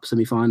in the cup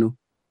semi-final.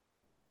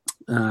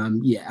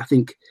 I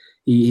think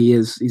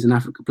he's an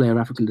African player of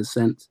African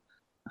descent.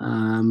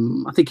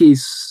 I think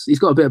he's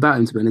got a bit about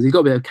him, to be honest. He's got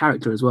a bit of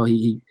character as well.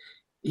 He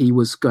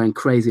was going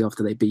crazy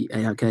after they beat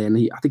AIK, and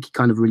I think he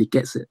kind of really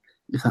gets it,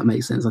 if that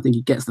makes sense. I think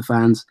he gets the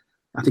fans.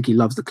 I think he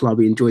loves the club.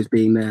 He enjoys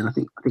being there, and I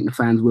think the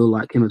fans will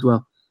like him as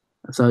well.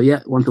 So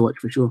yeah, one to watch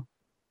for sure.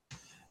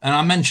 And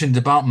I mentioned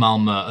about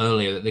Malmö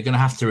earlier that they're going to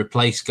have to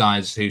replace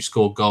guys who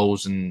scored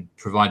goals and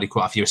provided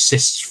quite a few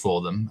assists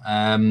for them.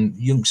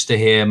 Youngster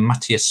here,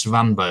 Matthias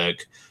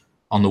Svanberg,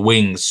 on the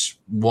wings,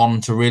 one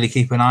to really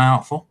keep an eye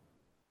out for.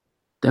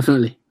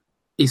 Definitely,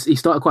 he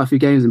started quite a few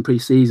games in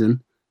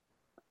pre-season.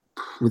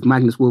 With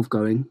Magnus Wolf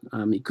going,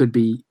 he could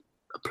be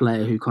a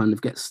player who kind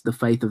of gets the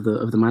faith of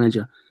the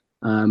manager.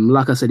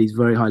 Like I said, he's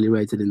very highly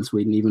rated in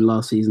Sweden. Even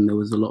last season, there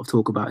was a lot of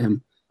talk about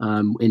him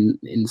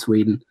in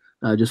Sweden,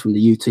 just from the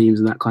youth teams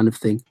and that kind of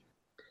thing.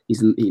 He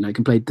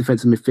can play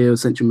defensive midfield,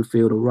 central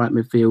midfield, or right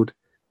midfield.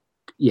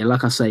 Yeah,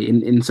 like I say,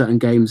 in certain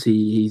games,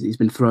 he's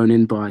been thrown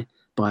in by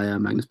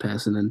Magnus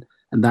Persson,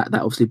 and that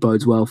obviously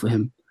bodes well for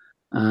him.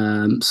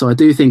 So I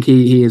do think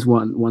he is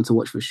one to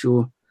watch for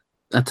sure.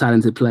 A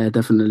talented player,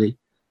 definitely.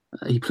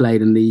 He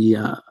played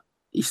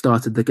he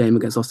started the game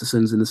against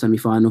Östersunds in the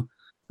semi-final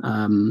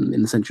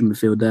in the central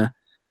midfield there.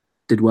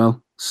 Did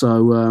well.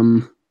 So,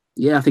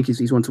 I think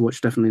he's one to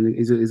watch, definitely.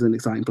 He's an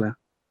exciting player.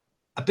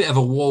 A bit of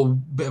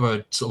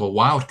a sort of a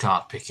wild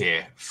card pick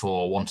here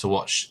for one to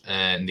watch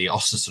in the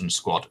Östersund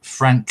squad.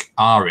 Frank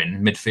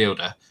Arin,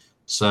 midfielder.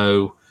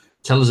 So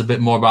tell us a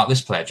bit more about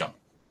this player, John.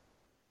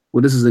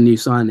 Well, this is a new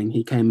signing.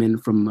 He came in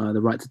from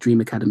the Right to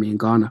Dream Academy in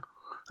Ghana,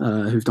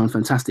 who've done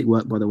fantastic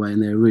work, by the way,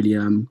 and they're really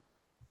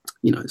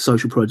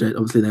social project.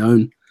 Obviously, they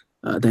own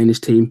a Danish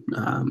team.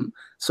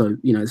 So,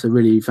 it's a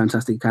really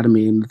fantastic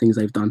academy, and the things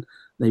they've done,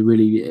 they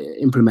really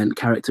implement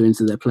character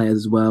into their players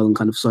as well, and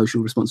kind of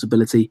social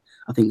responsibility.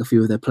 I think a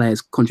few of their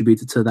players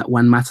contributed to that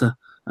One Matter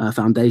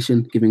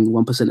Foundation, giving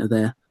 1% of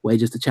their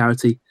wages to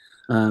charity,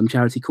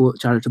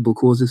 charitable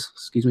causes,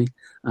 excuse me.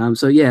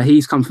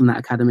 He's come from that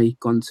academy,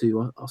 gone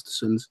to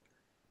Östersunds.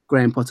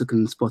 Graham Potter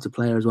can spot a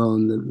player as well,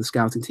 and the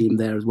scouting team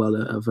there as well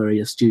are very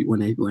astute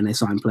when they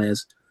sign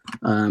players.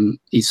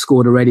 He's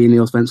scored already in the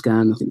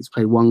Allsvenskan. I think he's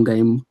played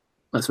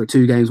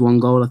 2 games, 1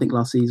 goal, I think,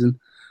 last season.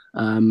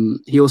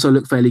 He also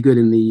looked fairly good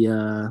in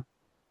the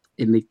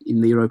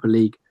Europa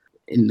League.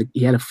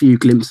 He had a few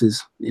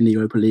glimpses in the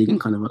Europa League, and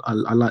kind of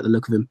I like the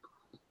look of him.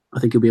 I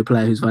think he'll be a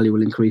player whose value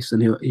will increase,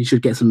 and he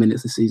should get some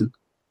minutes this season.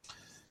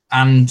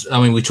 And I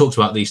mean, we talked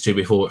about these two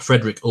before, but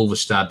Fredrik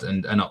Ulvestad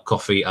and Enoch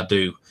Kofi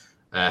Adu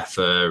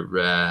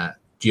for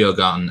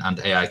Djurgården and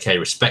AIK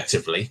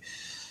respectively.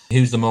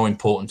 Who's the more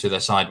important to their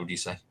side, would you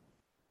say?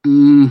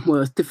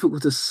 Well, it's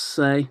difficult to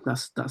say.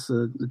 That's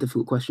a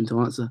difficult question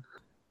to answer.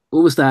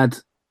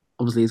 Ulvestad,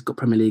 obviously, has got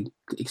Premier League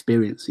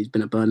experience. He's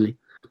been at Burnley.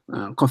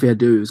 Kofi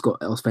Adu has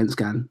got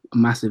Allsvenskan, a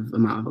massive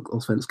amount of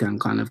Allsvenskan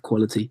kind of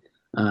quality.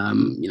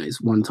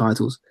 He's won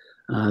titles,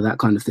 that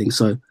kind of thing.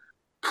 So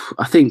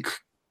I think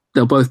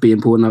they'll both be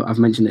important. I've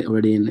mentioned it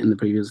already in the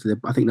previous.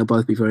 I think they'll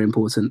both be very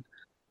important.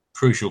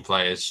 Crucial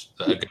players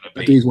that are going to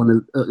be.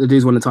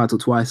 Adu's won the title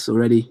twice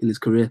already in his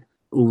career.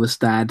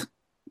 Ulvestad,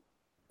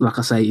 like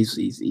I say,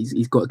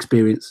 he's got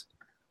experience.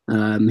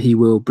 He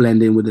will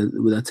blend in with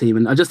a team,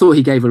 and I just thought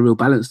he gave a real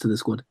balance to the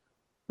squad,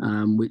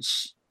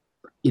 which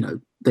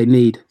they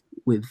need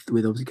with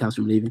obviously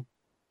Karlstrom leaving.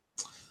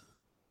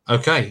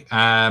 Okay,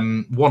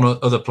 one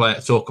other player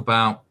to talk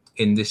about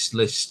in this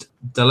list,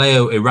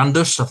 Daleo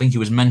Irandus. I think he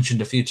was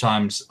mentioned a few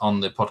times on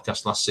the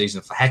podcast last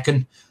season for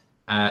Häcken.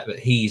 That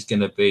he's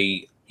going to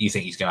be. You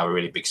think he's going to have a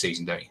really big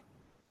season, don't you?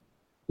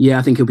 Yeah,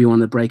 I think he'll be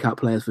one of the breakout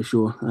players for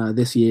sure.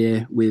 This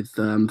year with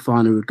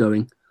Farnerud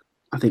going,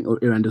 I think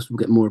Irandus will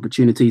get more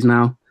opportunities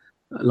now.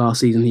 Last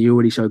season, he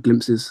already showed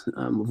glimpses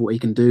of what he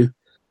can do.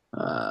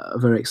 A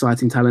very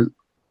exciting talent.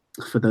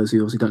 For those who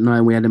obviously don't know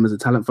him, we had him as a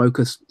talent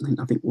focus.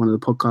 I think one of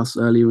the podcasts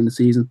earlier in the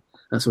season.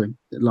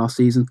 Last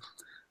season.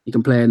 He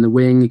can play in the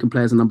wing. He can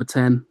play as a number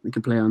 10. He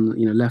can play on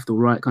left or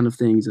right kind of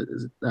thing. He's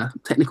a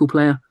technical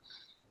player.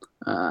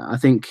 I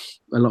think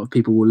a lot of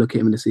people will look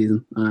at him in the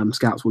season.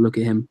 Scouts will look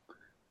at him.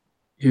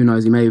 Who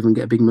knows? He may even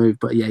get a big move.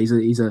 But yeah,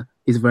 he's a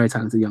very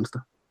talented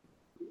youngster.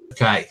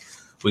 Okay,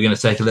 we're going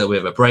to take a little bit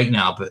of a break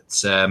now, but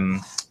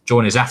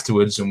join us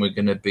afterwards, and we're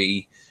going to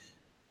be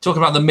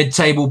talking about the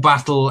mid-table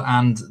battle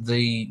and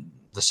the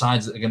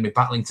sides that are going to be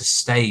battling to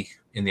stay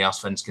in the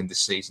Allsvenskan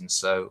this season.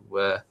 So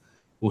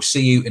we'll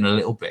see you in a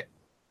little bit.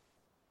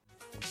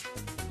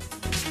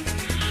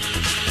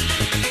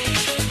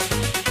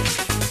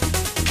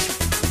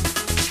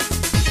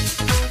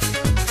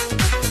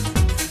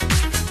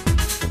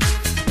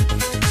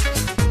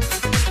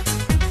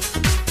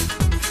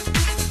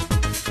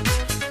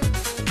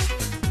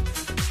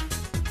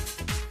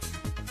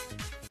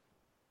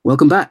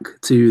 Welcome back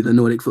to the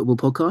Nordic Football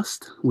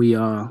Podcast. We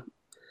are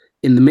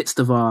in the midst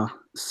of our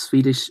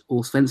Swedish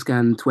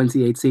Allsvenskan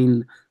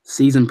 2018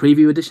 season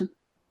preview edition.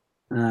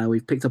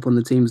 We've picked up on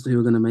the teams who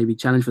are going to maybe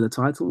challenge for the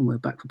title, and we're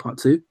back for part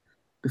 2.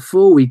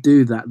 Before we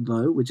do that,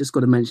 though, we just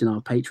got to mention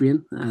our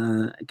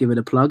Patreon, give it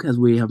a plug, as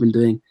we have been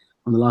doing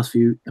on the last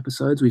few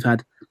episodes. We've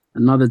had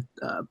another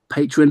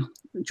patron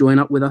join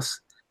up with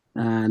us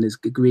and has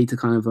agreed to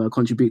kind of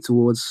contribute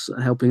towards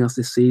helping us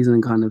this season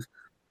and kind of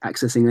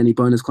accessing any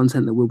bonus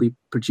content that we'll be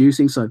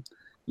producing. So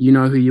you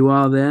know who you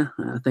are there.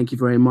 Thank you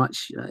very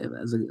much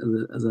as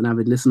an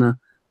avid listener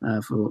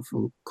for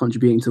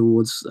contributing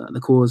towards the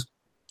cause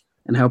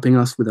and helping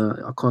us with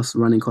our costs,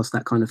 running costs,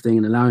 that kind of thing,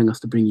 and allowing us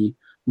to bring you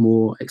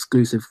more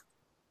exclusive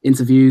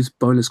interviews,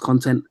 bonus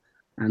content,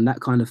 and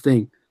that kind of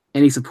thing.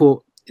 Any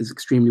support is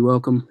extremely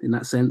welcome in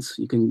that sense.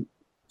 You can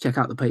check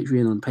out the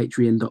Patreon on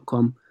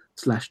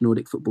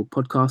patreon.com/Nordic Football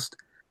Podcast.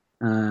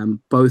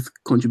 Both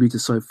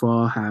contributors so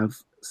far have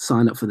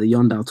signed up for the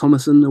Jon Dahl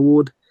Tomasson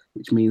Award,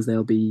 which means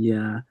they'll be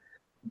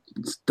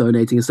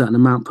donating a certain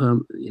amount per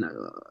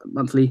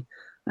monthly.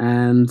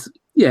 And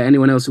yeah,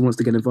 anyone else who wants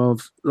to get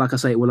involved, like I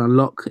say,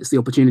 it's the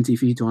opportunity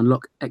for you to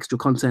unlock extra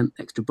content,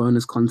 extra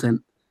bonus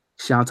content,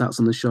 shout outs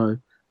on the show,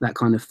 that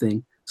kind of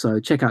thing. So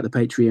check out the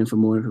Patreon for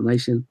more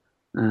information.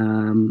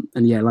 And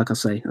yeah, like I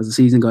say, as the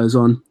season goes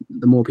on,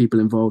 the more people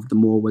involved, the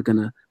more we're going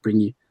to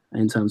bring you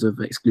in terms of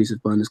exclusive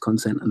bonus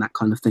content and that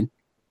kind of thing.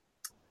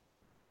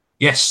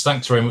 Yes,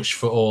 thanks very much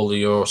for all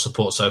your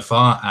support so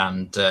far,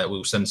 and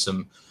we'll send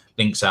some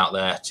links out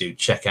there to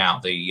check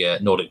out the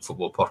Nordic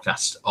Football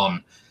Podcast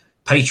on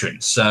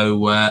Patreon.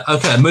 So,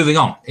 okay, moving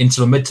on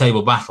into a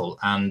mid-table battle,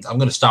 and I'm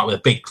going to start with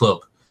a big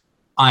club,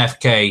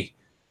 IFK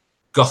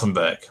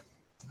Gothenburg,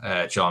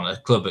 John, a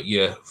club that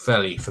you're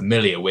fairly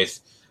familiar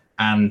with,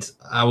 and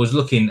I was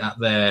looking at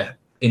their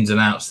ins and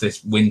outs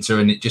this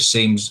winter, and it just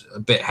seems a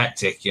bit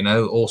hectic,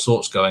 all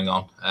sorts going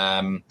on.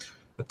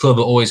 A club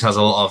that always has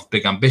a lot of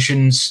big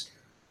ambitions.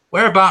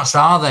 Whereabouts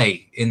are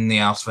they in the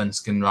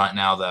Allsvenskan right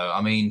now, though?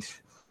 I mean,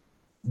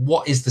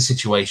 what is the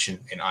situation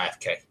in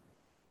IFK?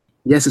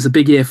 Yes, it's a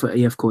big year for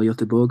IFK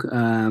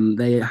Göteborg.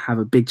 They have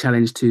a big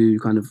challenge to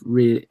kind of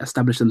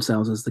re-establish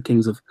themselves as the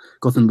kings of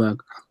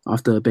Gothenburg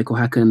after BK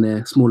Häcken,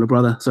 their smaller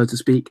brother, so to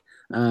speak,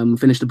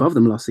 finished above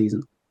them last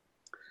season.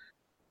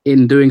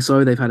 In doing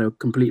so, they've had a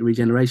complete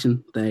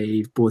regeneration.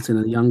 They've brought in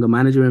a younger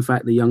manager, in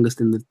fact, the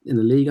youngest in the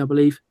league, I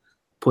believe,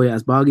 Poya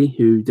Asbaghi,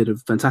 who did a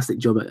fantastic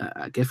job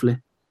at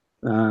Gefle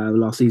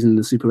last season in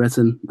the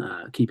Superettan,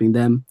 keeping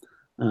them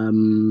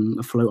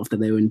afloat after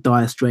they were in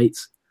dire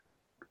straits.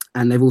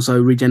 And they've also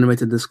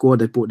regenerated the squad.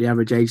 They've brought the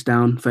average age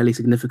down fairly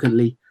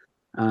significantly.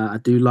 I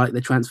do like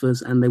the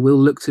transfers, and they will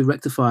look to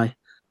rectify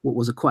what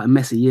was quite a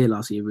messy year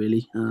last year,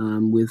 really,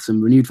 with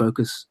some renewed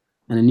focus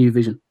and a new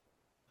vision.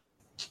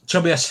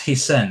 Tobias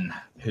Hysén,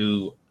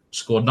 who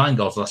scored 9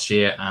 goals last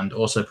year and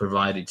also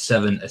provided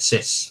 7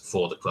 assists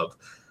for the club.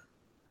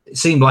 It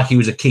seemed like he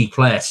was a key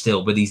player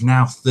still, but he's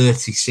now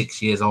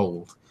 36 years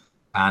old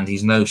and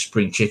he's no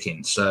spring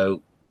chicken.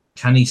 So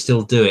can he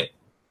still do it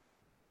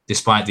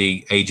despite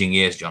the aging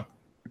years, John?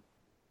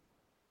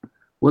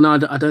 Well, no,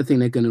 I don't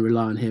think they're going to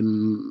rely on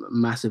him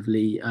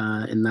massively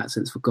in that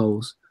sense for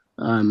goals.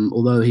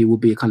 Although he will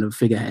be a kind of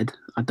figurehead,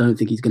 I don't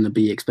think he's going to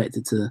be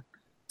expected to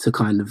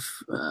kind of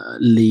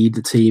lead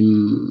the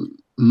team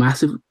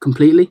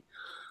completely.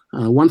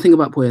 One thing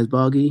about Poya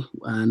Asbaghi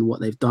and what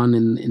they've done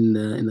in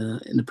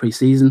the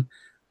pre-season,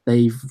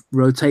 they've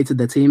rotated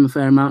their team a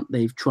fair amount.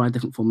 They've tried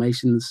different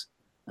formations,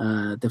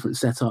 different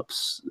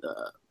setups.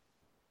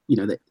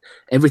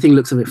 Everything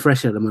looks a bit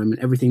fresher at the moment.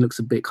 Everything looks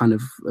a bit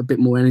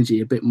more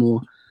energy, a bit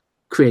more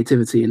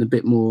creativity, and a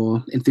bit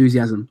more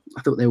enthusiasm.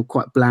 I thought they were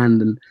quite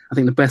bland, and I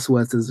think the best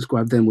words to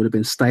describe them would have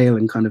been stale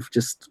and kind of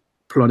just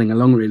plodding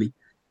along really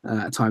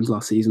at times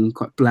last season.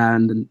 Quite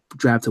bland and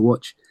drab to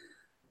watch.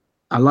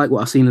 I like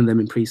what I've seen in them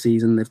in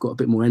pre-season. They've got a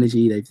bit more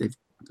energy. They've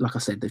like I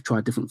said, they've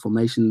tried different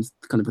formations,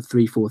 kind of a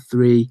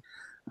 3-4-3.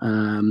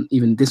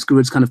 Even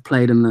Diskerud's kind of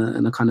played in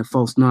a kind of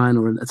false 9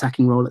 or an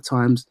attacking role at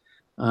times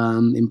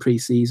in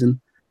pre-season.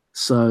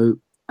 So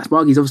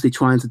Asbaghi's obviously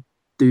trying to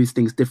do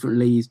things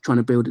differently. He's trying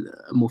to build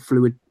a more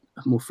fluid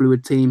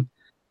team.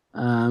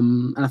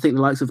 And I think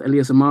the likes of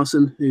Elias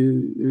Emerson,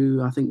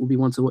 who I think will be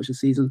one to watch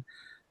this season,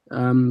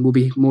 will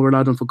be more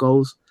relied on for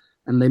goals.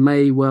 And they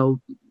may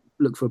well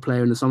look for a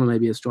player in the summer,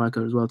 maybe a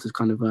striker as well, to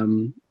kind of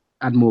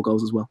add more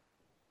goals as well.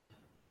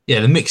 Yeah,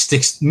 the mixed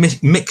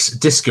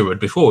Diskerud,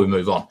 before we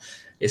move on,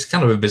 it's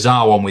kind of a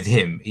bizarre one with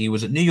him. He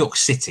was at New York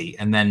City,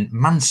 and then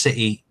Man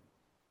City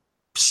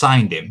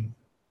signed him,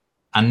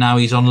 and now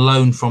he's on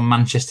loan from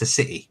Manchester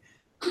City.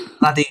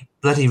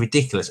 Bloody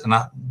ridiculous. And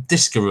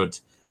Diskerud,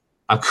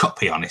 I've got to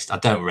be honest, I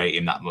don't rate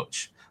him that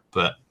much,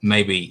 but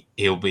maybe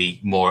he'll be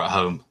more at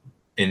home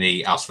in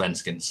the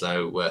Allsvenskan.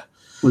 So, well,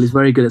 he's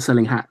very good at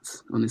selling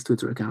hats on his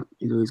Twitter account.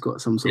 He's always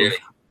got some sort of,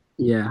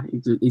 yeah,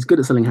 he's good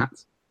at selling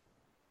hats.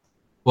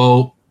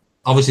 Well,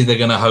 obviously they're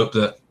going to hope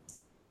that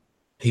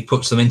he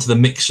puts them into the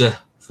mixer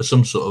for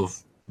some sort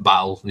of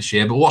battle this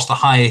year. But what's the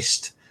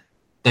highest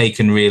they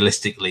can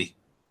realistically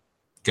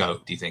go,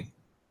 do you think?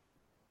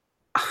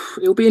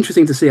 It'll be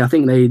interesting to see. I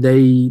think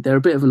they're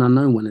a bit of an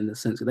unknown one in the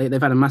sense that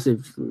they've had a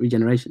massive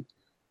regeneration.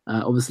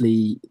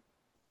 Obviously,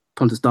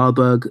 Pontus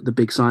Dahlberg, the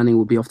big signing,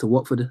 will be off to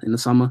Watford in the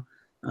summer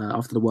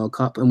after the World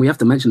Cup. And we have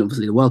to mention,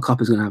 obviously, the World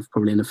Cup is going to have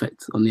probably an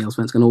effect on the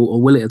Allsvenskan,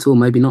 or will it at all?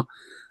 Maybe not.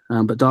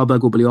 But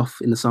Dahlberg will be off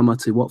in the summer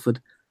to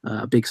Watford.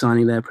 A big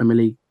signing there, Premier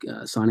League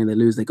signing. They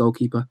lose their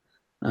goalkeeper.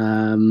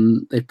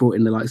 They've brought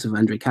in the likes of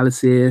Andre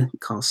Kalasier,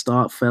 Carl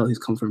Startfelt, who's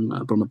come from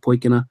Bromma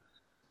Poikina.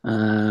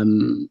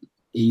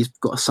 He's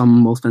got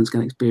some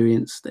Allsvenskan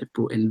experience. They've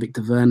brought in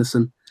Victor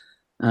Wernerson.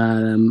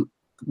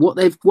 What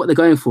they're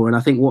going for, and I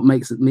think what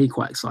makes me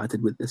quite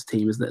excited with this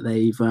team, is that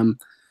they've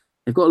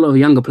got a lot of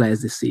younger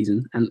players this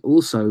season, and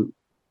also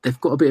they've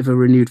got a bit of a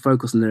renewed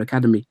focus on their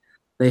academy.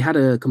 They had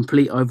a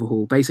complete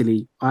overhaul.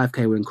 Basically,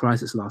 IFK were in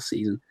crisis last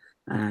season,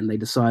 and they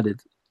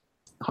decided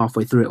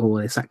halfway through it all,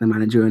 they sacked the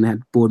manager and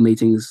had board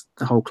meetings.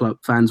 The whole club,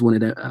 fans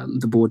wanted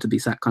the board to be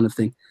sacked, kind of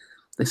thing.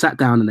 They sat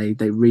down and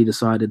they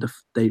redecided.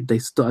 They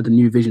started a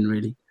new vision,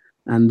 really,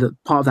 and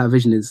part of that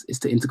vision is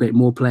to integrate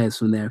more players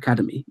from their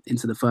academy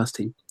into the first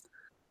team.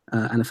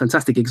 And a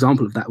fantastic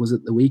example of that was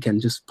at the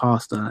weekend just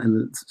past, in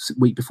the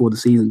week before the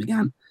season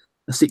began.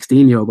 A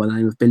 16-year-old by the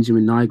name of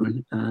Benjamin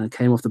Nygren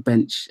came off the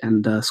bench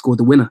and scored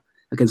the winner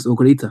against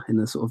Ogorita in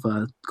the sort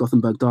of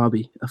Gothenburg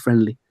derby, a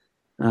friendly.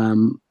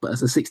 But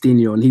as a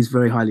 16-year-old, and he's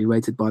very highly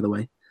rated, by the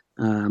way.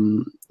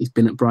 He's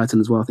been at Brighton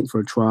as well, I think, for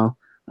a trial.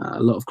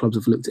 A lot of clubs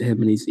have looked at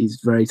him, and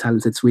he's very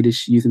talented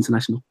Swedish youth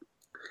international.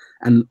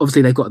 And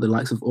obviously they've got the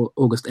likes of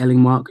August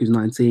Ellingmark, who's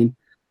 19.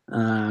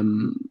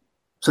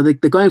 So they're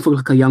going for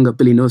like a younger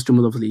Billy Nordstrom.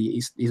 Well, obviously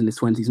he's in his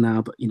 20s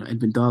now, but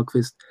Edvin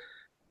Dahlqvist.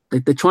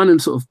 They're trying to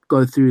sort of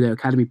go through their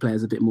academy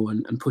players a bit more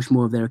and push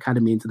more of their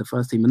academy into the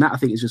first team. And that, I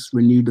think, has just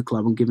renewed the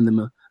club and given them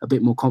a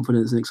bit more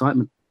confidence and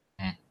excitement.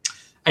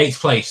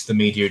 8th place, the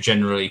media are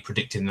generally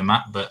predicting them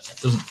at, but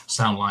it doesn't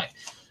sound like,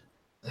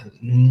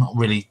 not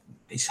really,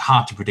 it's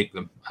hard to predict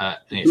them.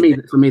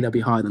 For me, they'll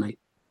be higher than 8.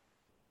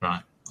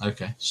 Right,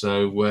 okay.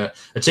 So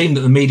a team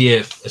that the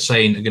media are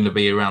saying are going to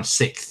be around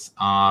 6th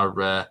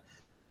are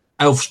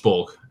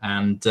Elfsborg.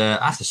 And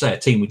I have to say, a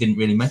team we didn't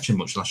really mention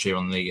much last year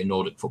on the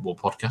Nordic Football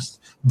Podcast.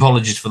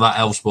 Apologies for that,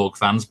 Elfsborg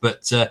fans,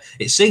 but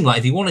it seemed like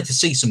if you wanted to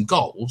see some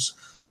goals,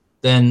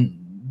 then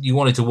you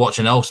wanted to watch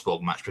an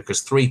Elfsborg match,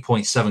 because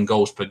 3.7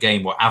 goals per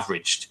game were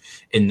averaged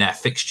in their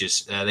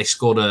fixtures. They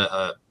scored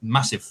a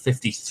massive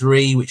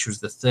 53, which was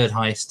the 3rd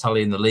highest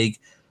tally in the league.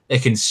 They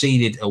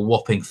conceded a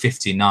whopping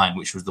 59,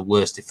 which was the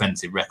worst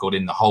defensive record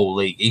in the whole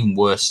league, even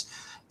worse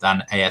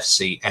than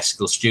AFC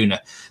Eskilstuna.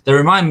 They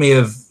remind me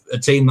of a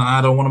team that I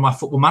had on one of my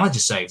Football Manager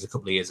saves a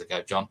couple of years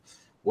ago, John,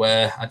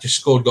 where I just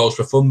scored goals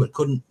for fun but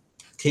couldn't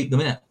keep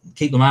them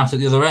out at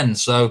the other end.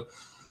 So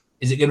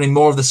is it going to be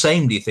more of the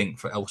same, do you think,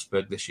 for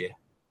Elfsborg this year?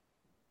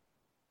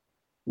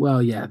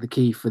 Well, yeah, the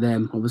key for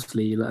them,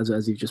 obviously,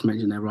 as you've just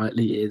mentioned there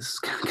rightly, is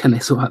can they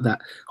sort out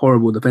that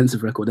horrible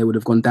defensive record? They would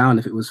have gone down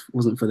if it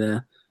wasn't for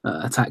their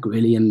attack,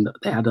 really. And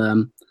they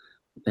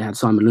had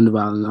Simon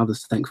Lundevall and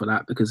others to thank for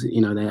that, because they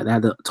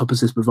had the top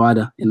assist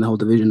provider in the whole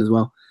division as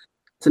well.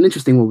 It's an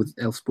interesting one with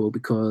Elfsborg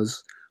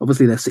because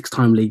obviously they're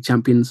 6-time league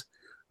champions.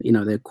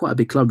 They're quite a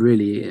big club,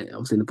 really,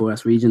 obviously in the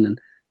Boras region,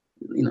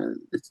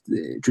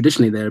 and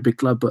traditionally they're a big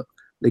club, but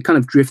they kind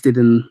of drifted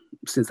in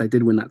since they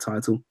did win that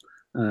title.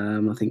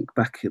 I think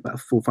back about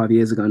 4 or 5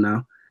 years ago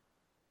now.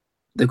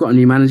 They've got a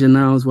new manager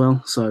now as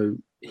well, so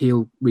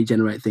he'll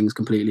regenerate things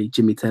completely.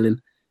 Jimmy Tellin,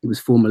 he was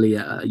formerly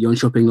at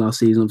Jönköping last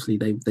season. Obviously,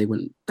 they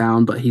went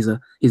down, but he's a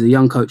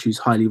young coach who's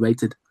highly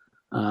rated.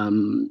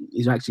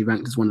 He's actually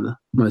ranked as one of the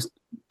most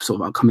sort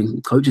of upcoming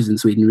coaches in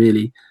Sweden,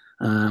 really.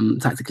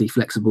 Tactically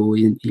flexible,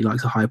 he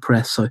likes a high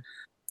press, so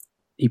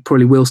he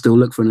probably will still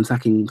look for an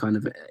attacking kind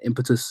of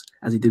impetus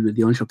as he did with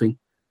Jönköping.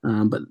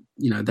 But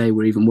they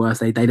were even worse.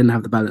 They didn't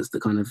have the balance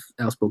that kind of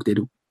Elfsborg did.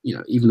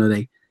 Even though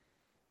they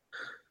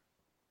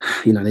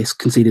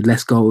conceded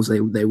less goals,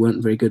 they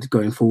weren't very good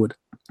going forward.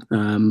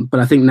 But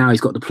I think now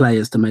he's got the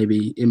players to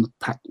maybe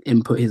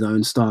input his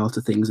own style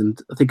to things,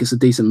 and I think it's a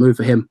decent move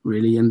for him,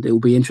 really. And it will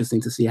be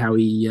interesting to see how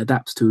he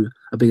adapts to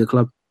a bigger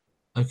club.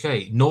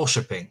 Okay,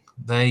 Norrköping,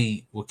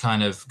 they were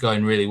kind of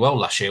going really well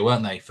last year,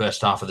 weren't they?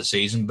 First half of the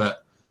season,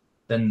 but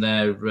then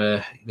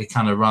they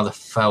kind of rather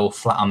fell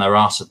flat on their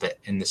arse a bit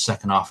in the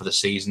second half of the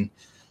season.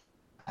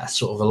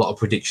 Sort of a lot of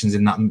predictions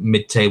in that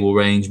mid-table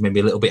range, maybe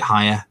a little bit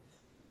higher.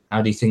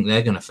 How do you think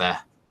they're going to fare?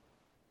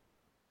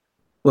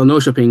 Well,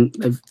 Norrköping,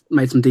 they've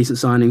made some decent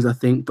signings, I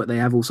think, but they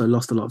have also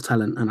lost a lot of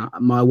talent. And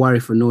my worry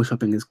for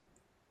Norrköping is,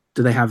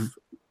 do they have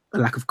a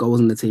lack of goals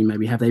in the team?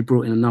 Maybe have they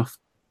brought in enough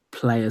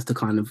players to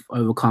kind of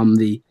overcome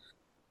the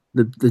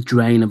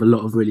drain of a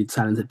lot of really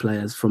talented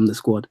players from the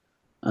squad?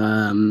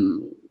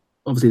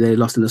 Obviously, they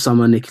lost in the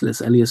summer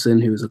Nicholas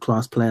Eliasson, who was a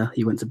class player.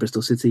 He went to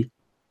Bristol City.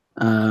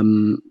 They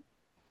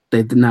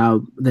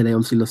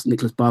obviously lost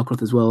Nicholas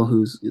Barcroft as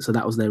well, so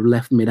that was their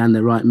left mid and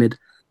their right mid.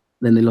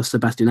 Then they lost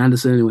Sebastian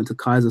Andersson, who went to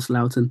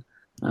Kaiserslautern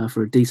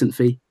for a decent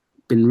fee.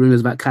 Been rumours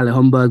about Kalle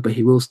Homburg, but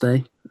he will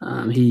stay.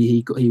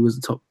 He was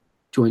the top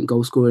joint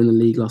goal scorer in the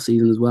league last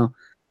season as well.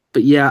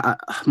 But yeah,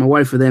 my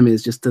worry for them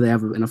is just, do they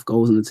have enough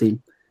goals in the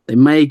team? They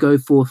may go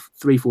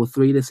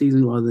 4-3-4-3 this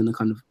season rather than a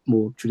kind of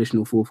more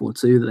traditional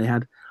 4-4-2 that they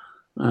had.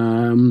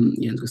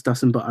 Jens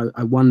Gustafsson, but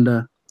I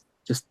wonder,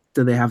 just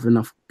do they have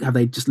enough? Have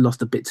they just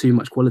lost a bit too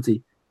much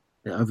quality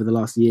over the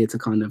last year to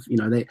kind of,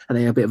 are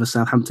they a bit of a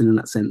Southampton in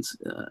that sense,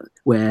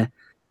 where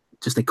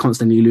just they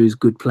constantly lose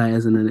good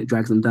players and then it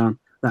drags them down?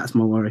 That's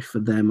my worry for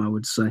them, I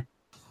would say.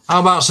 How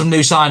about some new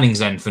signings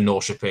then for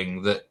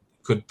Norrköping that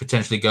could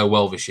potentially go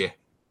well this year?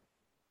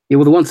 Yeah,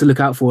 well, the one to look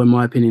out for, in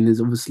my opinion,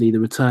 is obviously the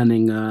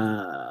returning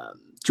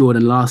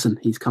Jordan Larsson.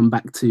 He's come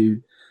back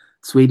to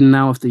Sweden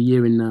now after a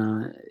year in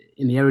the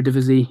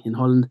Eredivisie in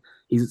Holland.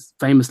 He's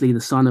famously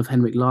the son of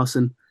Henrik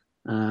Larsson.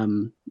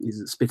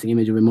 He's a spitting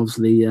image of him,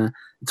 obviously.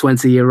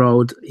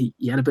 20-year-old.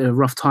 He had a bit of a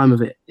rough time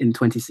of it in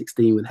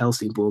 2016 with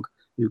Helsingborg,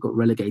 who got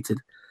relegated.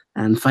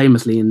 And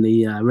famously in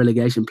the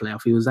relegation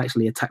playoff, he was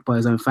actually attacked by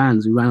his own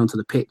fans who ran onto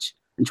the pitch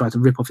and tried to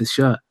rip off his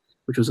shirt,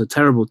 which was a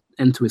terrible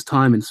end to his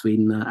time in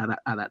Sweden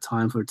at that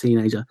time for a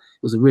teenager.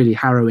 It was a really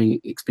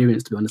harrowing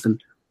experience, to be honest.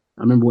 And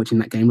I remember watching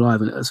that game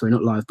live, sorry,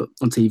 not live, but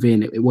on TV,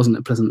 and it wasn't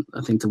a pleasant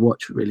thing to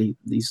watch, really.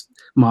 These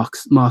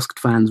masked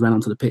fans ran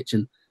onto the pitch,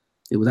 and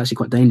it was actually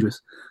quite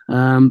dangerous.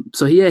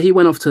 So yeah, he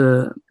went off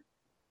to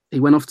to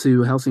NEC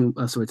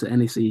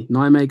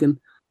Nijmegen,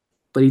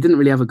 but he didn't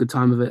really have a good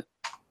time of it.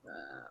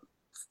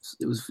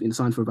 It was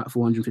signed for about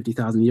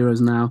 450,000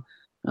 euros now,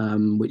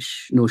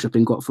 which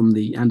Norrköping got from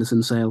the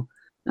Anderson sale.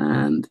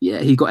 And yeah,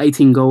 he got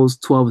 18 goals,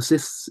 12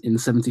 assists in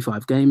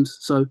 75 games.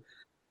 So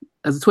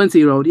as a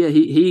 20-year-old, yeah,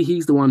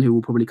 he's the one who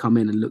will probably come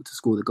in and look to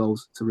score the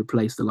goals to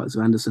replace the likes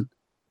of Anderson.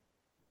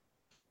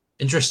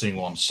 Interesting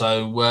one.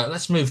 So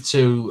let's move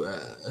to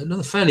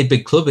another fairly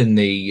big club in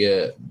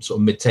the sort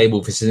of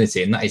mid-table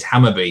vicinity, and that is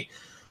Hammarby.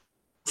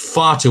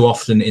 Far too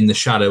often in the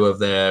shadow of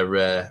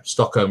their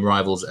Stockholm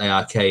rivals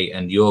AIK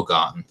and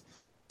Djurgården.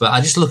 But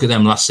I just look at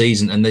them last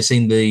season, and they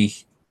seem the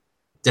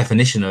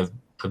definition of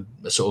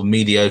a sort of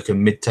mediocre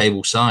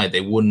mid-table side.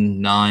 They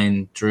won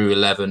 9, drew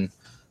 11,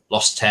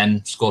 lost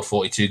 10, scored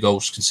 42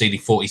 goals,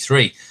 conceded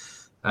 43.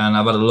 And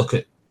I've had a look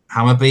at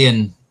Hammarby,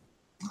 and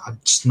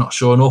I'm just not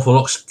sure an awful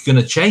lot's going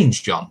to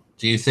change, John.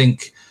 Do you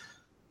think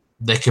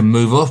they can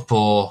move up,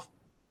 or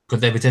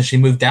could they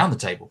potentially move down the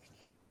table?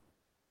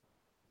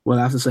 Well,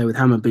 I have to say with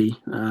Hammarby,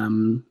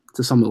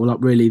 to sum it all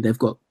up, really, they've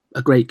got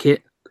a great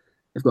kit.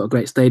 They've got a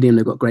great stadium.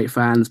 They've got great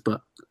fans,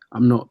 but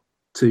I'm not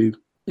too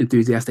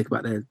enthusiastic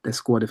about their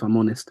squad, if I'm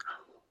honest.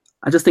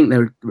 I just think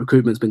their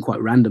recruitment's been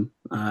quite random.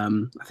 I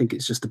think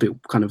it's just a bit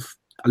kind of,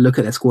 I look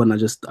at their squad and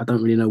I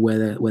don't really know where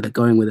they're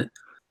going with it.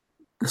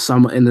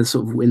 In the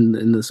sort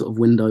of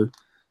window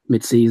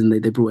mid-season,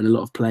 they brought in a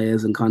lot of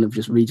players and kind of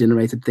just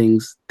regenerated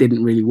things.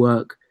 Didn't really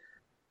work.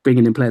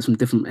 Bringing in players from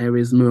different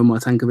areas. Muammar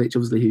Tankovic,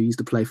 obviously, who used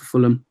to play for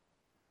Fulham,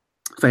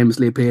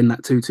 famously appeared in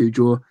that 2-2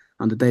 draw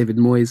under David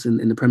Moyes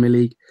in the Premier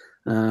League,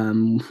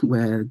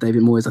 where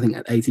David Moyes, I think,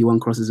 had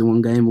 81 crosses in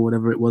one game or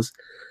whatever it was.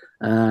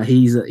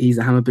 He's a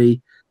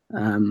Hammarby.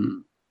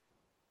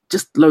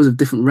 Just loads of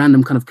different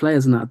random kind of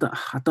players, and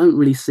I don't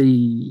really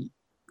see.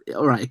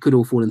 All right, it could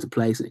all fall into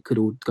place and it could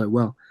all go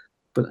well,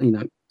 but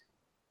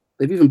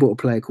they've even bought a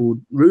player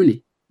called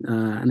Rooney,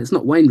 and it's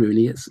not Wayne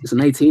Rooney. It's an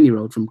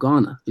 18-year-old from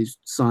Ghana who's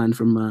signed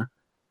from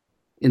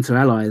Inter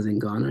Allies in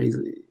Ghana. He's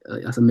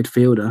as a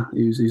midfielder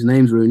whose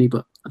name's Rooney,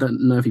 but I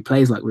don't know if he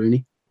plays like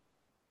Rooney.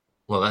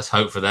 Well, let's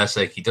hope for their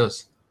sake he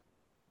does.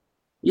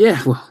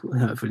 Yeah, well,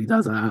 hopefully he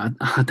does.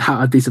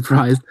 I'd be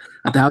surprised.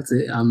 I doubt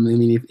it. I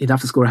mean, he'd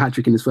have to score a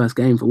hat-trick in his first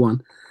game for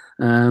one.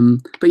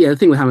 But yeah, the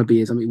thing with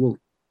Hammarby is,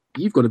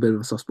 you've got a bit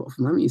of a soft spot for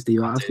them, haven't you,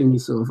 Steve? I've seen you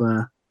sort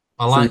of.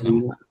 I like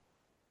them.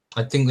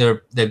 I think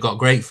they've got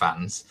great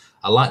fans.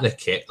 I like their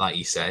kit, like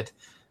you said,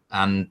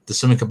 and there's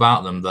something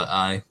about them that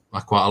I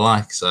quite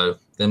like. So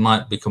they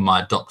might become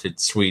my adopted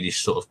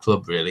Swedish sort of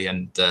club, really.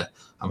 And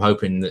I'm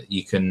hoping that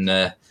you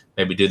can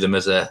maybe do them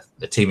as a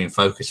team in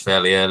focus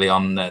fairly early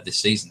on this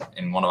season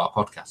in one of our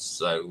podcasts.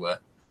 So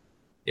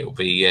it will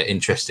be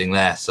interesting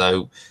there.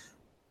 So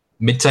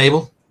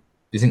mid-table, do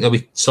you think they'll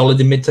be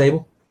solid in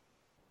mid-table?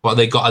 What have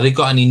they got? Have they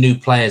got any new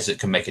players that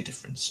can make a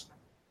difference?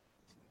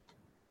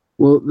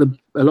 Well,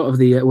 a lot of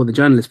the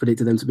journalists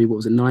predicted them to be, what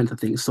was it, 9th, I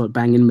think, sort of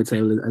bang in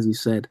mid-table, as you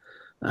said.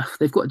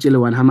 They've got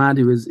Jiloan Hamad,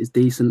 who is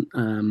decent.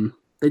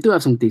 They do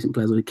have some decent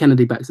players.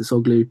 Kennedy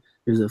Baxter-Soglu,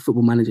 who's a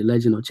Football Manager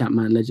legend or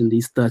Chapman legend.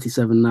 He's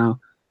 37 now.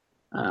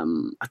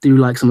 I do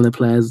like some of their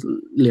players.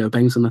 Leo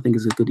Bengtsson, I think,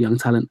 is a good young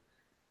talent.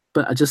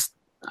 but I just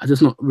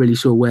not really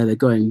sure where they're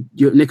going.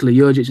 Nikola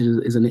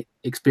Jurjic is an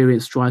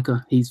experienced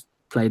striker. He's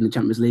played in the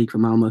Champions League for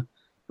Malmo,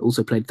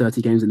 also played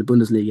 30 games in the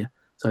Bundesliga.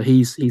 So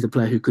he's a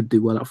player who could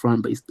do well up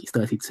front, but he's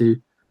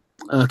 32.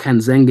 Erkan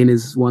Zengin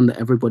is one that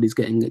everybody's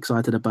getting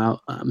excited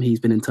about. He's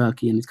been in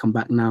Turkey and he's come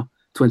back now,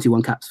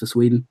 21 caps for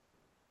Sweden.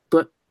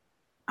 But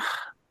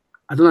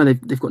I don't know,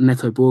 they've got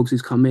Neto Borgs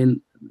who's come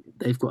in.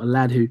 They've got a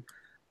lad who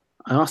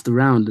I asked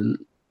around and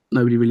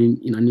nobody really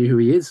knew who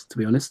he is, to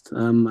be honest.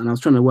 And I was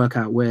trying to work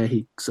out where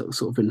he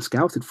sort of been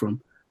scouted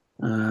from.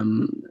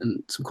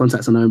 And some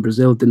contacts I know in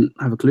Brazil didn't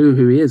have a clue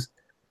who he is.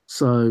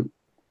 So,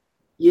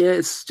 yeah,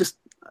 it's just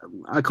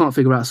I can't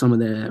figure out some of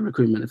their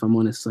recruitment, if I'm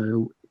honest.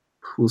 So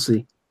we'll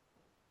see.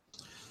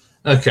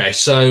 Okay,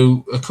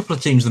 so a couple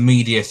of teams the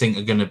media think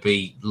are going to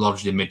be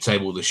lodged in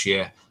mid-table this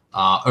year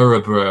are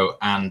Örebro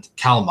and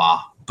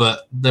Kalmar.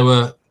 But there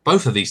were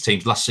both of these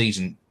teams last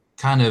season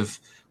kind of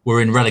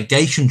were in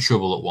relegation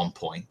trouble at one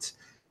point.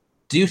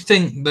 Do you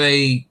think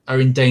they are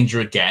in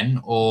danger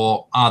again,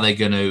 or are they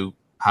going to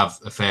have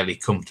a fairly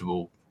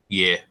comfortable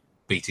year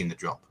beating the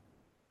drop?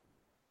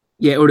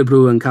 Yeah,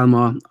 Örebro and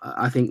Kalmar,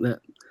 I think that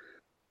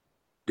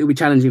it'll be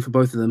challenging for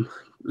both of them.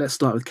 Let's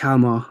start with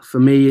Kalmar. For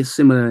me, it's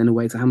similar in a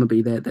way to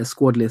Hammarby. Their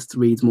squad list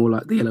reads more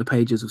like the Yellow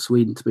Pages of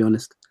Sweden, to be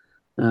honest.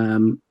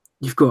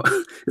 You've got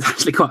it's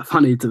actually quite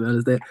funny, to be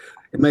honest. It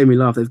made me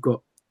laugh. They've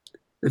got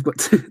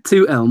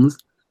two Elms.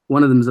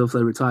 One of them is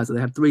also retired, so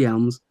they have 3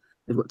 Elms.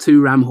 They've got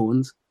 2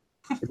 Ramhorns.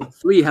 They've got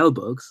 3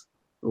 Hellborgs,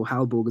 or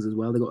Hallborgers as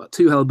well. They've got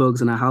 2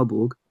 Hellborgs and a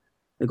Hallborg.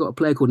 They've got a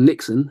player called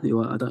Nixon,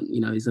 who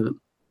he's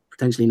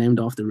potentially named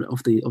after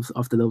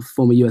the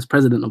former US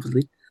president,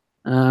 obviously.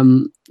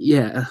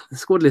 The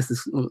squad list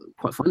is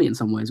quite funny in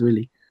some ways,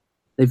 really.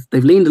 They've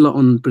leaned a lot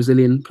on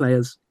Brazilian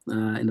players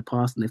in the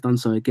past, and they've done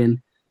so again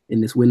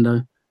in this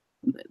window.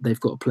 They've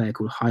got a player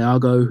called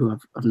Hayago, who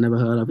I've never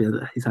heard of.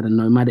 He's had a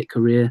nomadic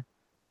career.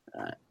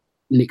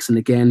 Nixon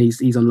again,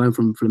 he's on loan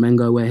from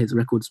Flamengo, where his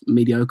record's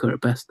mediocre at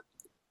best.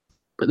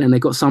 But then they've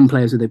got some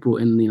players who they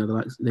brought in.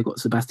 They've got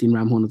Sebastian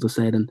Ramhorn, as I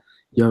said, and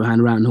Johan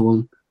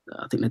Ramhorn.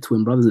 I think they're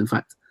twin brothers, in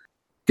fact.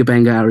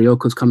 Gabenga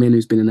Arioko's come in,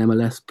 who's been in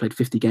MLS, played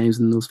 50 games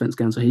in the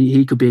Allsvenskan, so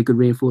he could be a good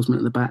reinforcement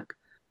at the back.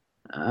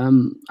 I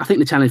think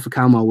the challenge for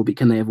Kalmar will be,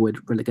 can they avoid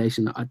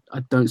relegation? I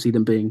don't see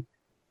them being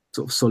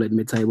sort of solid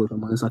mid-table, if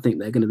I'm honest. I think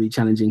they're going to be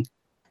challenging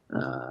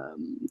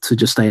to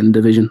just stay in the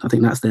division. I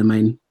think that's their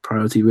main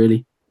priority,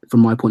 really, from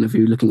my point of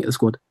view, looking at the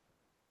squad.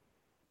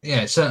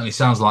 Yeah, it certainly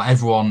sounds like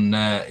everyone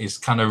is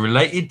kind of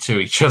related to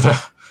each other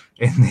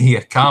in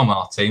the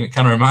Kalmar team. It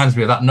kind of reminds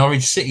me of that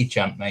Norwich City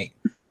chant, mate.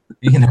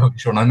 You know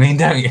which one I mean,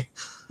 don't you?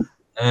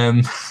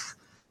 Örebro,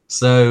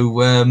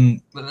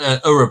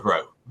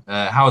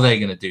 how are they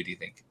going to do you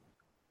think?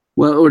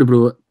 Well,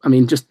 Örebro, I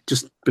mean, just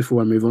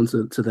before I move on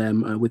to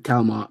them, with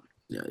Kalmar,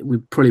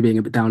 we're probably being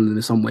a bit down on them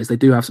in some ways. They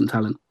do have some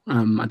talent.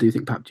 I do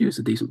think Pape Dieu is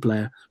a decent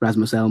player.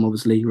 Rasmus Elm,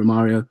 obviously,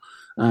 Romario,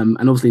 and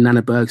obviously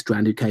Nana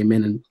Bergstrand, who came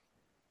in and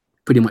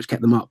pretty much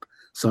kept them up.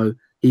 So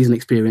he's an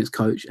experienced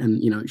coach,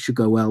 and it should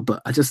go well.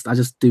 But I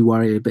just do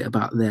worry a bit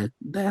about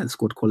their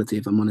squad quality,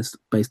 if I'm honest,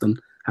 based on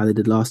how they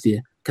did last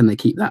year. Can they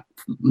keep that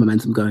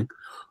momentum going?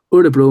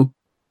 Örebro,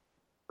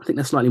 I think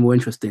they're slightly more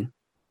interesting.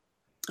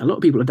 A lot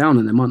of people are down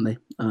on them, aren't they?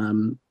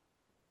 Some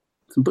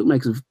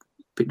bookmakers have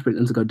picked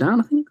them to go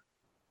down, I think.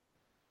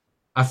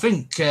 I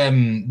think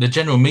the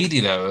general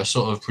media, though, are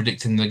sort of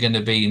predicting they're going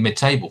to be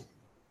mid-table.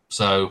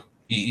 So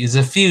there's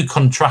a few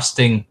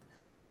contrasting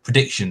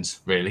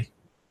predictions, really.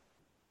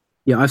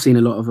 Yeah, I've seen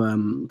a lot of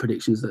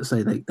predictions that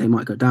say they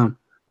might go down,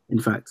 in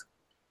fact.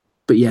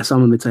 But yeah,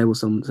 some are mid-table,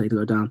 some say to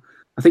go down.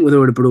 I think with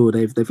Örebro,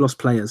 they've lost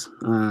players.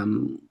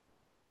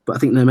 But I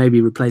think there may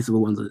be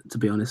replaceable ones, to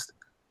be honest.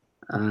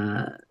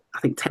 I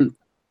think 10th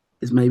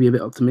is maybe a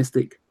bit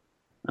optimistic.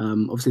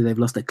 Obviously, they've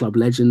lost their club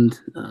legend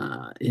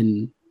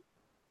in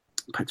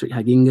Patrick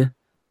Haginga,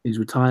 who's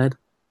retired.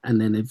 And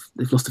then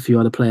they've lost a few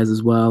other players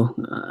as well.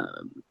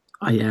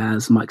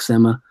 Ayaz, Mike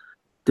Semmer,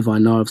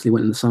 Divine Nar obviously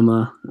went in the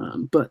summer.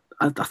 But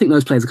I think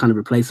those players are kind of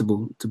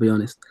replaceable, to be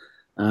honest.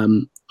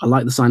 I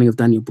like the signing of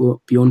Daniel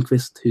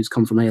Bjornqvist, who's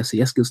come from AFC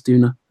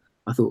Eskilstuna.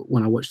 I thought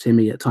when I watched him,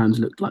 he at times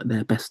looked like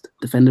their best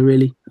defender,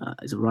 really.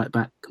 He's a right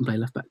back, can play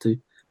left back too.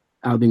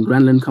 Albin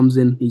Granlund comes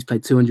in. He's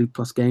played 200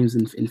 plus games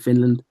in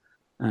Finland,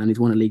 and he's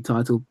won a league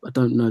title. I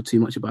don't know too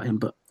much about him,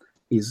 but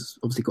he's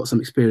obviously got some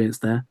experience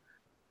there.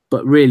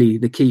 But really,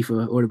 the key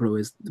for Örebro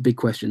is the big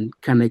question: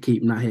 can they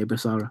keep Nahir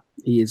Besara?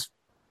 He is,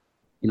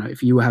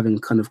 if you were having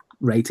kind of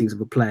ratings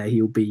of a player,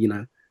 he'll be,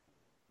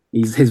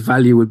 his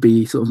value would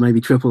be sort of maybe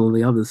triple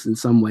the others in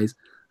some ways.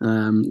 He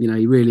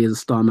really is a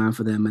star man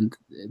for them. And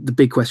the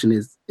big question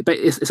is,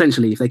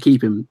 essentially, if they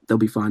keep him, they'll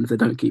be fine. If they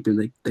don't keep him,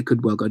 they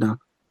could well go down.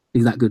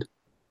 He's that good.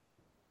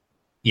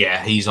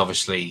 Yeah, he's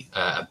obviously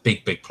a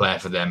big player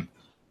for them,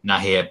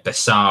 Nahir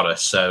Besara.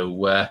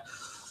 So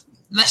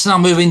let's now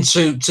move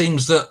into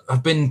teams that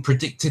have been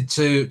predicted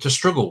to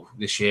struggle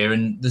this year.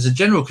 And there's a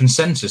general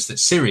consensus that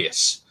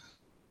Sirius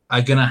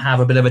are going to have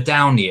a bit of a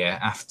down year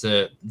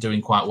after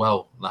doing quite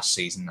well last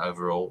season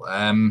overall.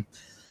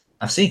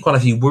 I've seen quite a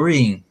few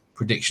worrying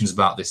predictions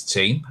about this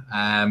team.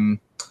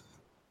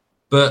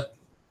 But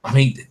I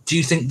mean, do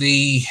you think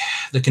the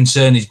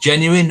concern is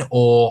genuine,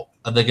 or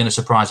are they going to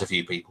surprise a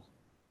few people?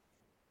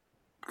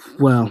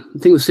 Well, the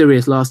thing with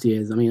Sirius last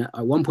year is, I mean,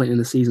 at one point in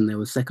the season, they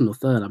were second or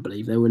third, I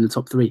believe. They were in the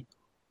top three.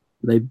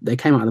 They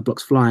came out of the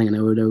blocks flying, and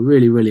they were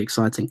really, really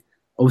exciting.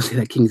 Obviously,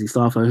 that Kingsley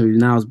Starfo, who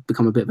now has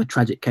become a bit of a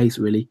tragic case,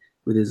 really,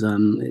 with his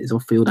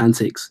off-field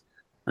antics,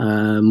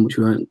 which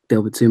we won't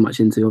delve too much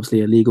into.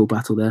 Obviously, a legal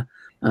battle there.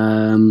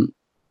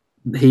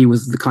 He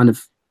was the kind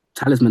of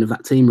talisman of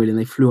that team, really, and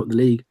they flew up the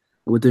league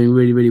and were doing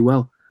really, really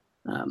well.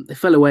 They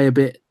fell away a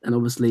bit, and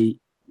obviously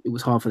it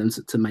was hard for them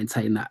to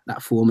maintain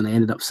that form, and they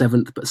ended up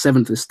seventh. But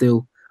seventh is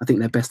still, I think,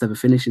 their best ever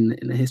finish in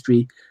the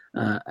history.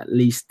 At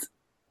least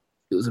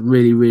it was a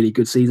really, really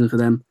good season for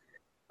them,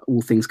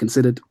 all things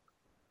considered.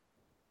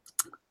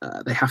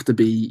 They have to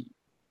be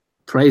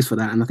praised for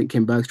that, and I think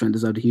Kim Bergstrand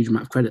deserved a huge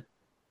amount of credit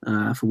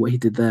for what he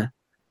did there.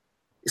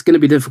 It's going to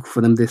be difficult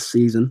for them this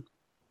season.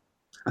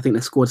 I think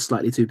their squad's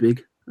slightly too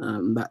big.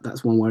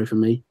 That's one worry for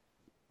me.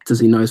 Does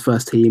he know his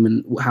first team,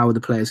 and how are the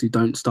players who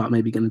don't start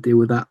maybe going to deal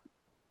with that?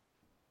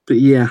 But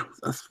yeah,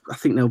 I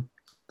think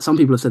some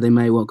people have said they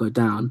may well go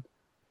down.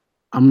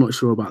 I'm not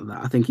sure about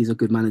that. I think he's a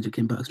good manager,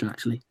 Kim Bergstrand,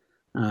 actually.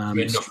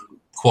 Enough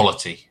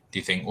quality, do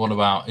you think? What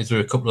about, is there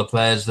a couple of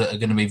players that are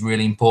going to be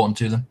really important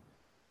to them?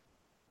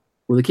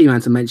 Well, the key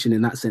man to mention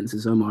in that sense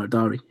is Omar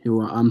Adari,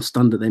 who I'm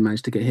stunned that they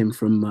managed to get him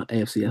from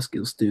AFC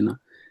Eskilstuna.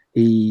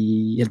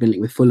 He had been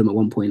linked with Fulham at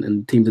one point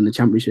and teams in the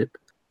Championship.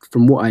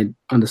 From what I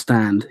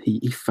understand,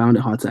 he found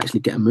it hard to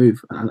actually get a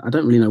move. I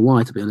don't really know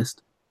why, to be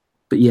honest.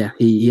 But yeah,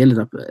 he ended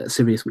up at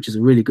Sirius, which is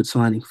a really good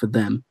signing for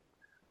them.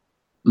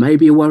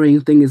 Maybe a worrying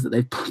thing is that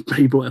they've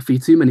probably brought a few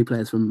too many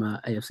players from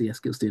AFC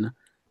Eskilstuna,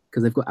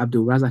 because they've got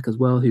Abdul Razak as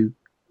well, who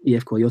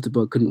EF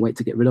Göteborg couldn't wait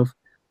to get rid of.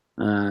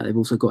 They've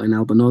also got in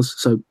Albanoz.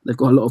 So they've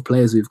got a lot of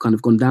players who've kind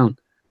of gone down,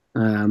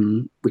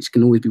 which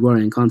can always be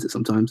worrying, can't it,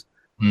 sometimes?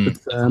 But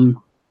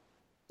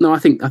no, I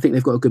think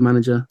they've got a good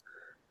manager.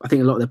 I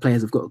think a lot of their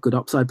players have got a good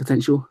upside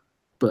potential,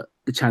 but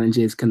the challenge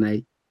is, can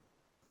they,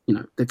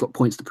 they've got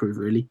points to prove,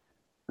 really.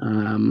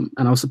 And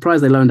I was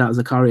surprised they loaned out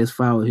Zacharias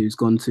Fowler, who's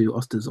gone to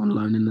Osters on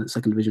loan in the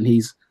second division.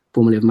 He's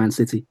formerly of Man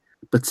City.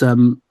 But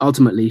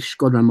ultimately,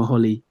 Shkodran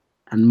Maholi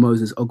and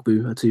Moses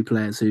Ogbu are two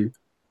players who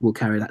will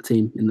carry that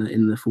team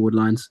in the forward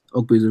lines.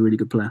 Ogbu's a really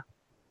good player.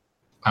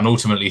 And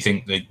ultimately, you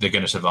think they're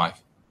going to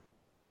survive?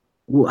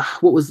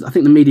 I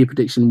think the media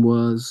prediction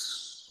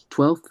was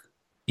 12th?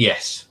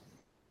 Yes.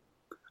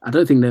 I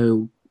don't think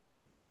they'll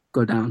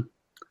go down,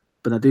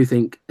 but I do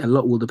think a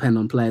lot will depend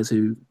on players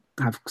who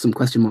have some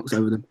question marks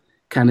over them.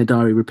 Can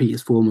Adari repeat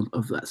his form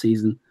of that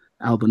season?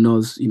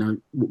 Albanoz,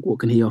 what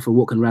can he offer?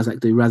 What can Razak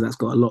do? Razak's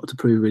got a lot to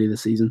prove really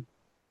this season.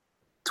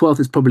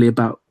 12th is probably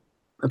about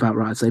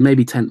right, I'd say.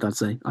 Maybe 10th, I'd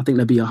say. I think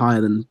they'll be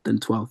higher than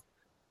 12th,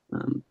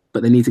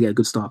 but they need to get a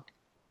good start.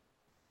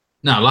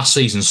 Now, last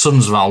season,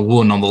 Sundsvall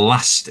won on the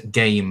last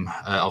game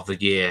of the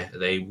year.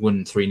 They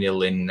won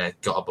 3-0 in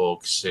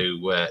Göteborg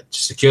to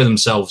secure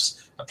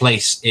themselves a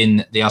place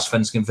in the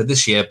Allsvenskan for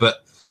this year.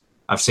 But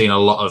I've seen a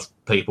lot of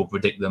people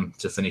predict them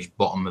to finish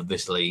bottom of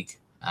this league,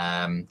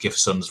 GIF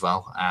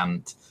Sundsvall.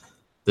 And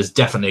there's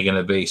definitely going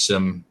to be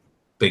some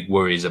big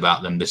worries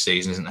about them this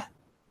season, isn't there?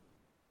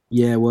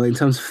 Yeah, well, in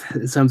terms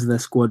of their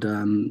squad,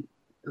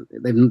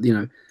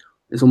 they've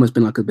it's almost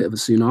been like a bit of a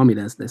tsunami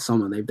this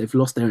summer. They've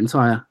lost their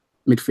entire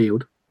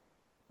midfield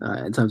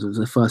in terms of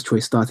their first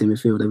choice starting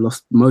midfield. They've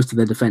lost most of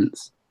their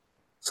defence,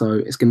 so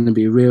it's going to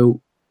be a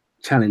real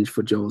challenge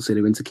for Joel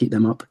Siderin to keep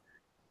them up.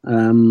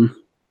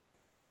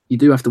 You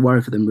do have to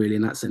worry for them, really,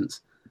 in that sense.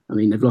 I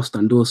mean, they've lost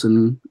Dan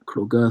Dawson,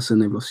 Krul Gerson,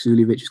 they've lost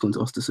Sulivic, who's gone to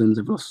Ostersund,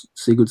 they've lost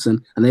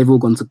Sigurdsson, and they've all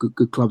gone to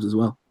good clubs as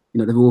well.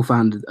 They've all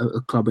found a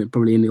club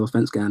probably in the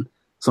Allsvenskan.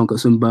 Sonko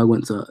Sundberg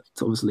went to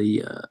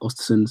obviously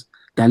Ostersund.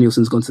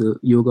 Danielson's gone to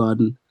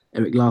Djurgården.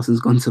 Erik Larsson's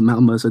gone to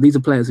Malmö. So these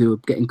are players who are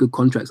getting good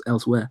contracts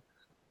elsewhere.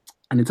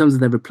 And in terms of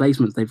their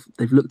replacements,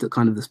 they've looked at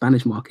kind of the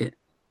Spanish market.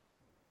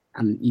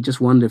 And you just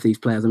wonder if these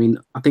players,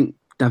 I think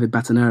David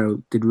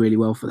Batanero did really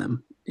well for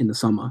them in the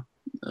summer,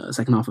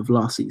 second half of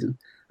last season.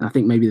 And I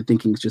think maybe the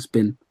thinking's just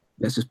been,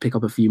 let's just pick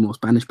up a few more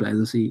Spanish players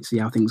and see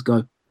how things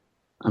go.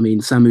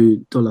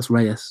 Samu Dolas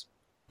Reyes,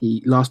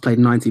 he last played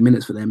 90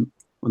 minutes for them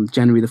on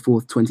January the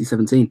 4th,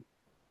 2017.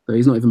 So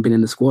he's not even been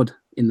in the squad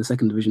in the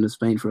second division of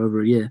Spain for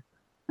over a year.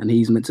 And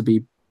he's meant to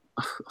be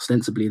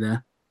ostensibly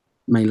their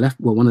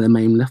one of their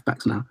main left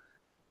backs now.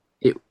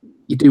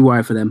 You do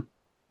worry for them.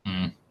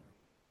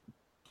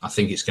 I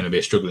think it's going to be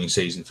a struggling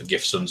season for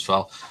GIF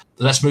Sundsvall.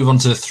 Let's move on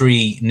to the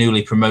three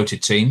newly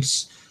promoted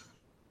teams.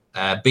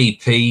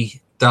 BP,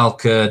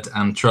 Dalkurd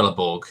and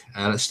Trelleborg.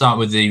 Let's start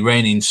with the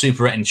reigning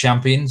Superettan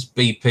champions,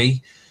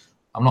 BP.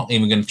 I'm not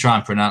even going to try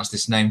and pronounce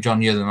this name.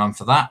 John, you're the man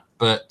for that.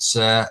 But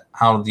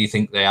how do you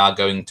think they are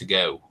going to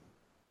go?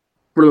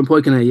 Bruno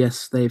Poikane,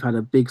 yes, they've had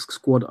a big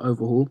squad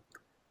overhaul.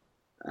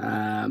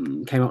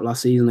 Came up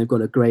last season. They've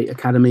got a great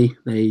academy.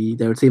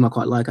 They're a team I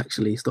quite like,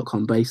 actually,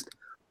 Stockholm-based.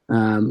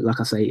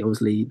 Like I say,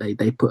 obviously,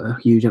 they put a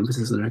huge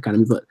emphasis on their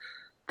academy, but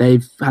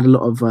they've had a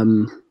lot of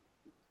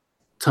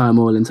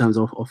turmoil in terms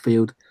of off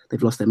field.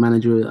 They've lost their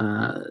manager,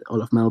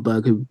 Olaf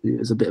Melberg, who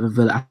is a bit of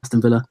a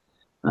Aston Villa.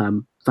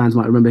 Fans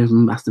might remember him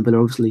from Aston Villa.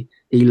 Obviously,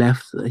 he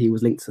left. He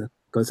was linked to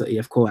go to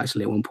EF Core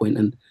actually at one point,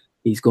 and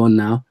he's gone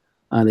now.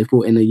 They've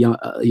brought in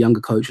a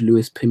younger coach,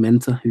 Luis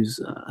Pimenta, who's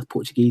a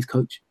Portuguese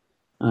coach.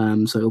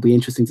 So it'll be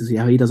interesting to see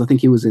how he does. I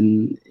think he was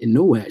in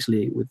Norway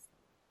actually with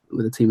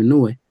a team in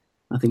Norway.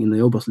 I think in the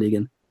Obos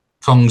League.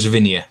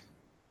 Kongsvinger.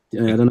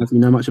 I don't know if you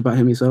know much about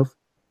him yourself.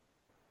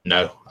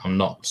 No, I'm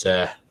not.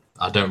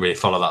 I don't really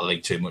follow that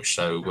league too much,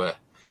 so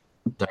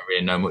don't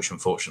really know much,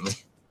 unfortunately.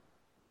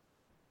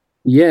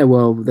 Yeah,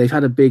 well, they've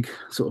had a big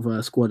sort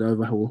of squad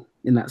overhaul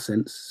in that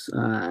sense,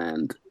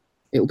 and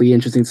it'll be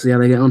interesting to see how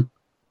they get on.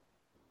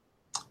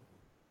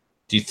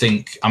 Do you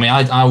think? I mean,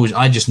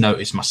 I just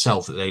noticed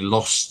myself that they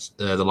lost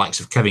the likes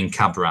of Kevin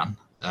Cabran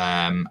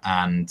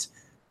and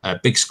a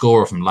big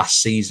scorer from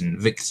last season,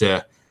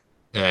 Victor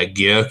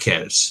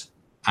Gyökeres.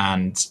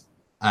 And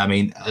I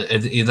mean, are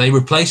they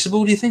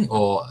replaceable? Do you think,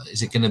 or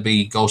is it going to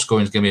be goal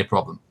scoring is going to be a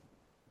problem?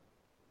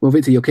 Well,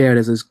 Victor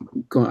Gyökeres has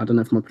gone. I don't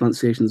know if my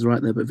pronunciation is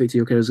right there, but Victor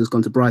Gyökeres has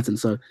gone to Brighton,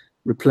 so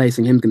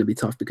replacing him is going to be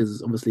tough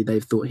because obviously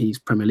they've thought he's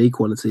Premier League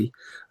quality,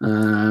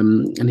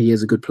 and he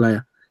is a good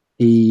player.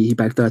 He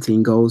bagged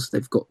 13 goals.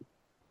 They've got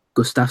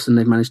Gustafsson.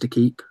 They've managed to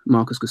keep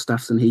Marcus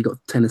Gustafsson. He got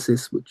 10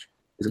 assists, which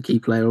is a key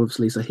player,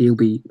 obviously, so he'll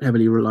be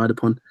heavily relied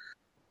upon.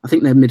 I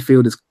think their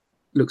midfield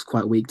looks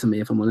quite weak to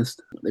me, if I'm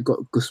honest. They've got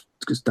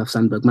Gustav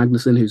Sandberg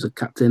Magnusson, who's a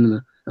captain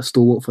and a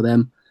stalwart for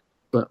them,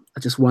 but I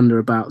just wonder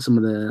about some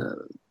of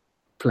the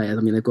players.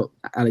 I mean, they've got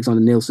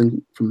Alexander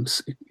Nielsen who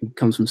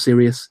comes from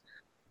Sirius.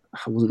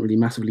 I wasn't really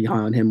massively high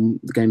on him.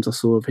 The games I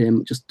saw of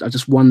him, I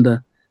just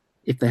wonder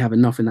if they have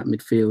enough in that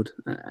midfield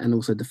and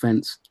also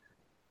defence.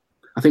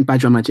 I think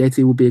Badran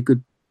Majeti will be a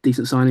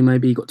decent signing.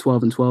 Maybe he got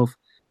 12 and 12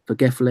 for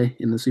Gefle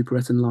in the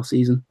Superettan last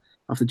season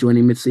after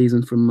joining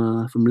mid-season from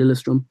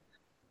Lillestrøm.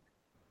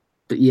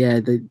 But yeah,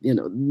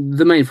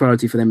 the main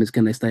priority for them is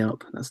can they stay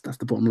up. That's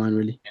the bottom line,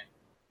 really.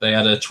 They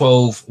had a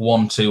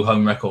 12-1-2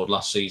 home record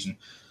last season.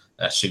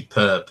 A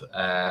superb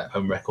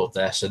home record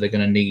there, so they're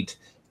going to need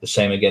the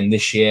same again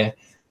this year.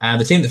 And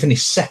the team that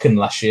finished second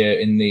last year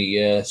in the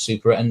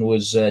Superettan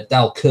was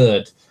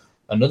Dalkurd,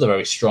 another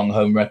very strong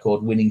home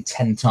record, winning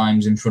 10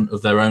 times in front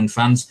of their own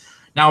fans.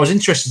 Now, I was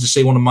interested to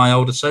see one of my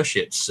old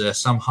associates,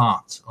 Sam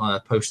Hart,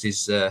 post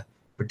his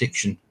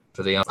prediction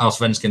for the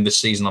Allsvenskan this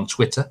season on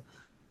Twitter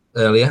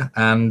earlier,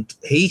 and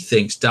he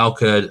thinks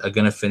Dalkurd are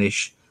going to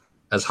finish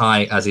as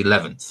high as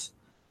 11th.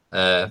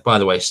 By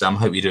the way, Sam,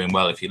 hope you're doing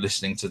well if you're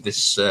listening to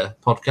this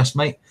podcast,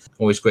 mate.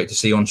 Always great to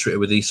see you on Twitter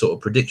with these sort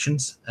of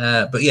predictions.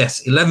 But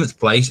yes, 11th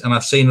place, and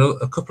I've seen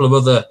a couple of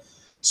other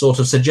sort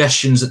of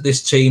suggestions that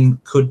this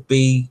team could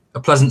be a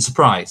pleasant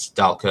surprise,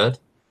 Dalkurd.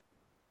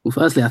 Well,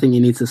 firstly, I think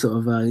you need to sort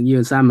of you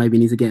and Sam maybe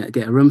need to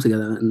get a room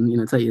together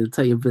and take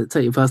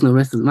your personal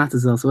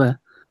matters elsewhere.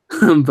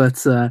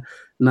 But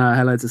no,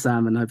 hello to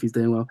Sam and hope he's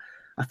doing well.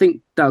 I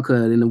think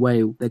Dalkurd, in a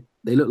way,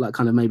 they look like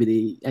kind of maybe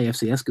the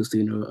AFC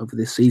Eskilstuna of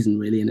this season,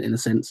 really, in a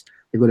sense.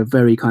 They've got a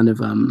very kind of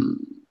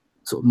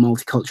sort of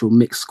multicultural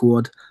mixed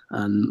squad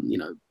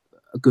and,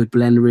 a good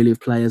blend, really, of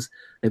players.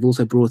 They've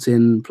also brought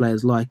in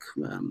players like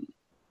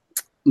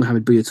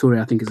Mohamed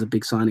Bouya-Touré, I think, is a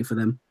big signing for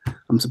them.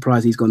 I'm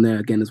surprised he's gone there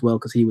again as well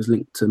because he was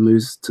linked to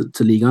moves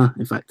to Ligue 1,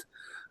 in fact.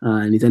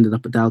 And he's ended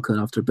up at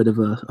Dalkurd after a bit of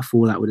a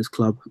fallout with his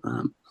club.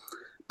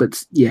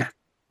 But, yeah,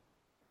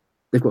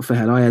 they've got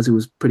Fahad Ayaz, who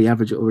was pretty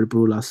average at Örebro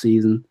abroad last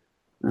season.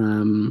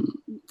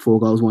 4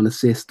 goals, 1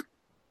 assist.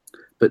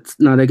 But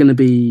no, they're going to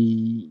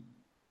be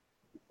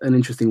an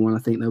interesting one. I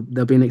think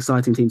they'll be an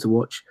exciting team to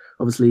watch.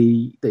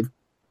 Obviously,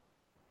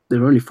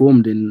 they're only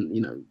formed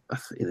in,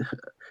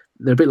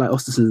 they're a bit like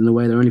Östersund in a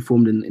way. They're only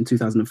formed in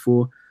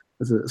 2004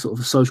 as a sort of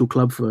a social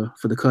club for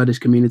the Kurdish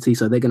community.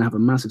 So they're going to have a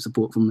massive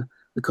support from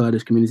the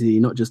Kurdish community,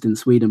 not just in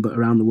Sweden, but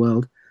around the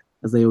world,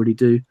 as they already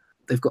do.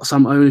 They've got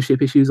some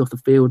ownership issues off the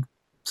field.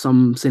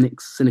 Some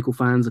cynical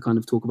fans are kind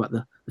of talk about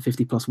the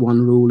 50+1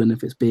 rule and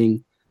if it's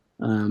being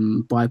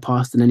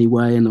bypassed in any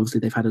way. And obviously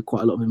they've had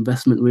quite a lot of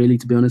investment, really,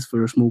 to be honest,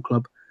 for a small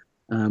club.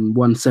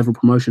 Won several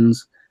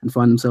promotions and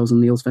find themselves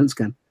in the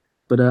Allsvenskan.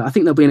 But I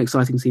think they'll be an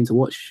exciting team to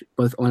watch,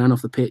 both on and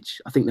off the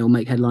pitch. I think they'll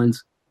make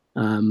headlines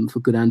for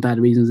good and bad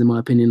reasons, in my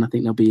opinion. I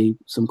think there'll be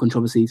some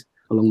controversies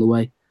along the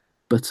way.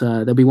 But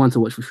there'll be one to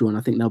watch for sure, and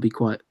I think they'll be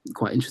quite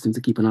interesting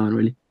to keep an eye on,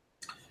 really.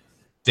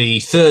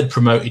 The third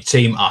promoted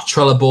team are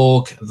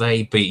Trelleborg.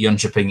 They beat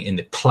Jönköping in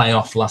the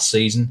playoff last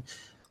season.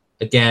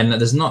 Again,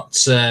 there's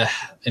not,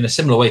 in a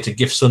similar way to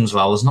GIF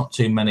Sundsvall, there's not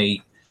too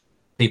many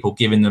people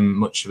giving them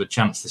much of a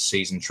chance this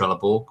season,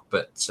 Trelleborg.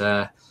 But,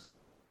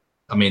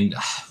 I mean,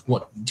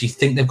 what do you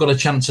think they've got a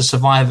chance of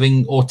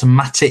surviving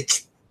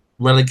automatic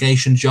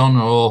relegation, John?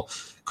 Or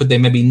could they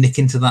maybe nick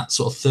into that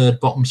sort of third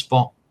bottom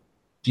spot?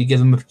 Do you give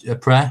them a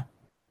prayer?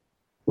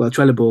 Well,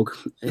 Trelleborg,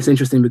 it's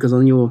interesting because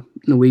on your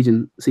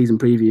Norwegian season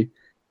preview,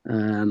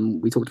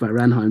 we talked about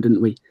Ranheim,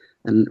 didn't we?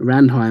 And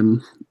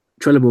Ranheim,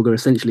 Trelleborg are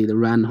essentially the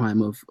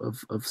Ranheim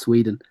of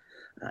Sweden.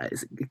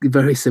 It's a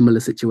very similar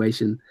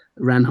situation.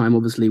 Ranheim,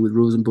 obviously, with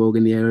Rosenborg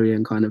in the area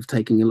and kind of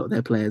taking a lot of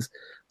their players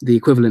the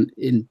equivalent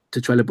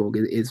to Trelleborg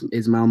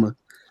is Malmo.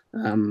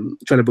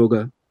 Trelleborg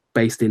are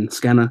based in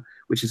Skåne,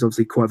 which is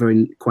obviously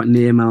quite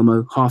near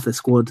Malmo. Half their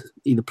squad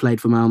either played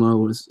for Malmo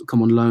or has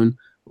come on loan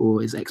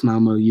or is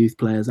ex-Malmo youth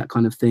players, that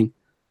kind of thing.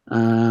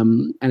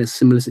 And it's a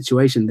similar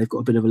situation. They've got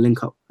a bit of a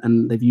link up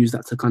and they've used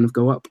that to kind of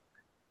go up.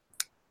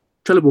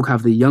 Trelleborg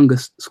have the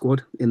youngest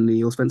squad in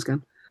the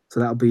Allsvenskan, so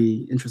that'll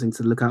be interesting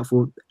to look out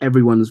for.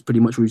 Everyone's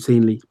pretty much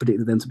routinely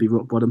predicted them to be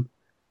rock bottom.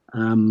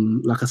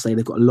 Like I say,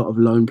 they've got a lot of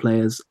loan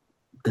players.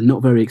 They're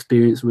not very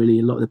experienced, really.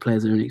 A lot of the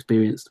players are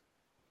inexperienced.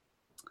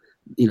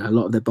 A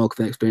lot of their bulk of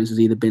their experience has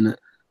either been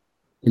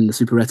in the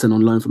Superettan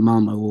on loan from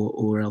Malmo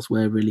or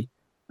elsewhere, really.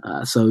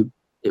 So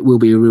it will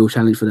be a real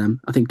challenge for them.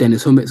 I think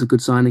Dennis Hummet's a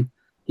good signing.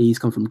 He's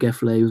come from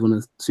Gefle. He was one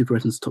of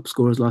Superettan's top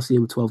scorers last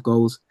year with 12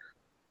 goals.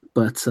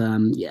 But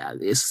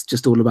it's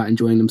just all about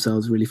enjoying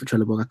themselves, really, for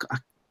Trelleborg.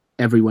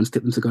 Everyone's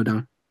tipped them to go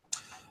down.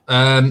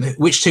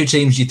 Which two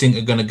teams do you think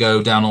are going to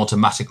go down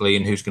automatically,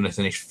 and who's going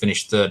to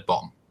finish third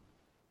bottom?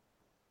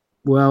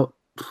 Well,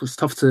 it's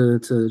tough to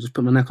just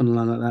put my neck on the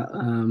line like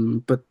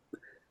that. But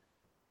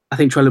I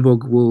think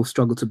Trelleborg will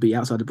struggle to be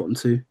outside the bottom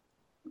two.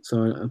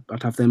 So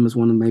I'd have them as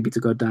one maybe to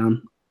go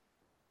down.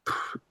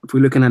 If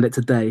we're looking at it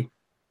today,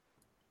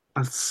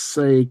 I'd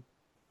say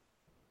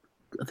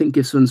I think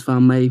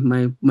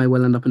Gifsvensvang may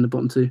well end up in the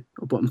bottom two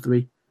or bottom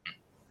three.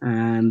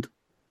 And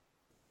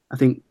I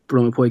think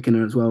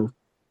Brommapojkarna as well,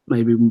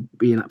 maybe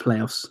be in that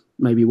playoffs,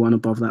 maybe one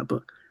above that.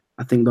 But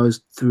I think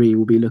those three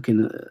will be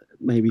looking at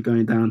maybe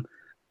going down.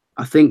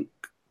 I think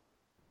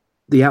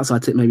the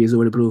outside tip maybe is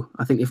Örebro.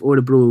 I think if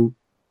Örebro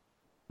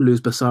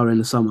lose Basara in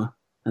the summer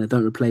and they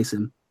don't replace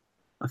him,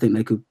 I think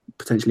they could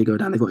potentially go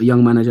down. They've got a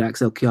young manager,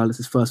 Axel Kjell,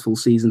 his first full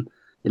season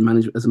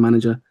as a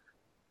manager.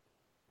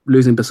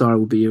 Losing Basara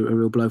will be a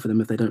real blow for them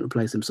if they don't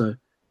replace him. So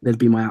they'd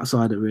be my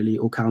outsider, really,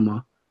 or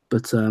Kalmar.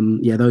 But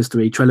those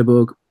three,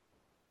 Trelleborg,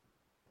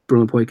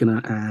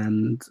 Brommapojkarna,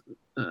 and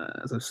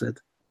as I've said,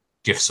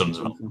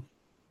 Gifsvensvang.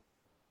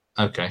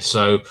 Okay,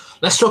 so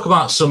let's talk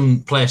about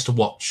some players to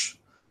watch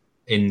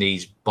in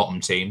these bottom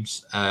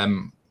teams.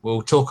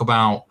 We'll talk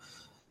about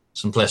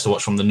some players to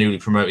watch from the newly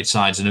promoted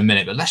sides in a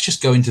minute, but let's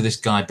just go into this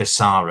guy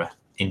Basara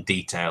in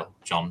detail,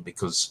 John,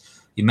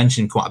 because you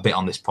mentioned quite a bit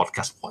on this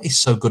podcast. What is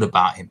so good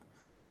about him?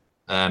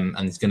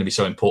 And it's going to be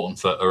so important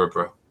for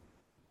Örebro.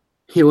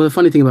 Yeah, well, the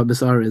funny thing about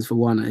Basara is, for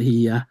one,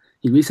 he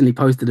recently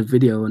posted a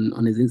video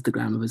on his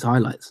Instagram of his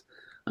highlights,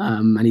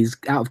 and he's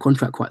out of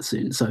contract quite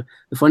soon. So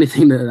the funny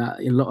thing that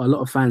a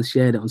lot of fans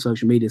shared it on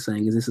social media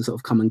saying, is this a sort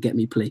of come and get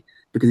me plea?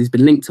 Because he's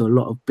been linked to a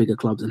lot of bigger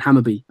clubs, and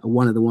Hammarby are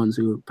one of the ones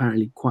who are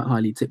apparently quite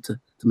highly tipped to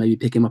maybe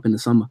pick him up in the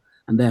summer,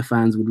 and their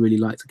fans would really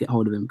like to get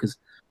hold of him because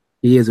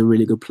he is a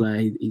really good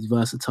player. He's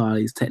versatile,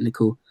 he's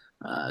technical,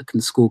 can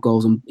score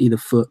goals on either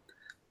foot.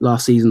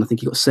 Last season, I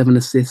think he got 7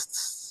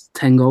 assists,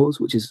 10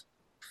 goals, which is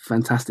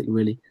fantastic,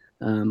 really,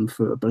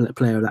 for a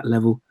player of that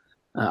level.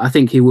 I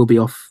think he will be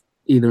off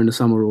either in the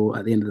summer or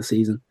at the end of the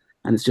season,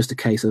 and it's just a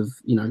case of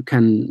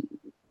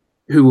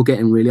who will get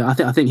him, really. I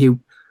think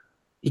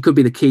he could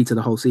be the key to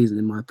the whole season,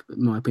 in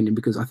my opinion,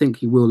 because I think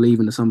he will leave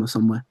in the summer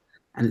somewhere,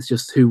 and it's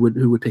just who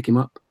would pick him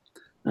up.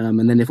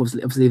 And then if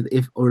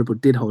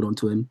Örebro did hold on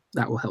to him,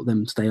 that will help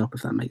them stay up,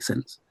 if that makes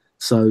sense.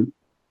 So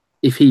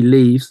if he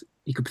leaves,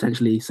 he could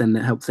potentially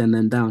help send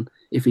them down.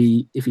 If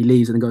he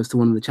leaves and goes to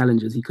one of the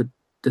challengers, he could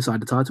decide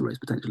the title race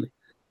potentially.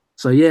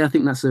 So yeah, I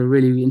think that's a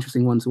really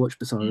interesting one to watch,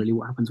 Basara, really,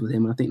 what happens with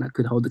him. And I think that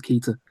could hold the key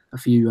to a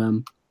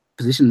few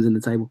positions in the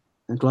table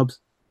and clubs.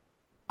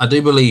 I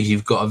do believe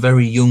you've got a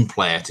very young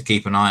player to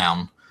keep an eye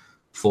on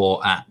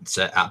for at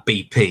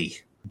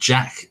BP,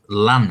 Jack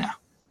Lanner.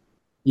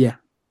 Yeah.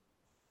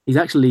 He's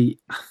actually,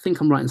 I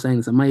think I'm right in saying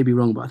this, I may be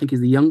wrong, but I think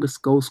he's the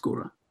youngest goal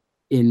scorer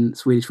in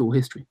Swedish football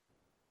history.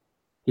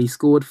 He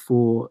scored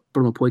for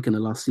Brommapojkarna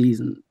last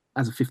season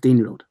as a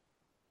 15-year-old.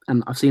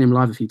 And I've seen him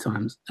live a few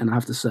times, and I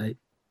have to say,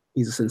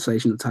 he's a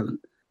sensational talent.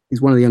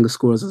 He's one of the youngest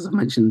scorers, as I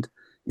mentioned.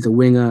 He's a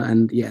winger,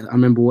 and yeah, I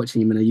remember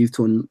watching him in a youth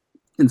tournament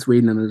in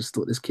Sweden, and I just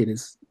thought this kid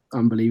is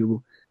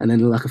unbelievable. And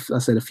then, like I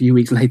said, a few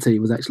weeks later, he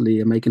was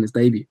actually making his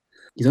debut.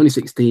 He's only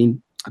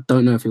 16. I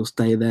don't know if he'll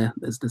stay there.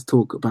 There's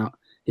talk about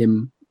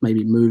him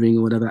maybe moving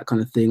or whatever, that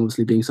kind of thing,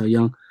 obviously being so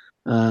young.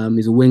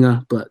 He's a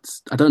winger, but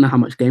I don't know how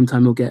much game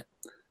time he'll get.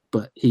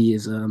 But he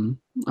is,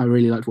 I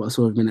really liked what I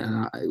saw of him in it.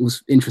 And it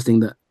was interesting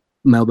that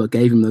Melba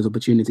gave him those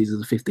opportunities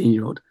as a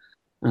 15-year-old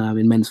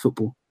in men's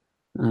football.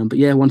 But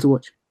yeah, one to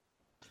watch.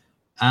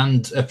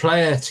 And a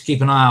player to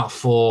keep an eye out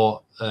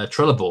for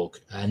Trelleborg,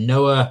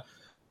 Noah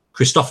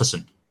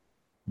Kristoffersson.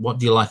 What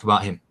do you like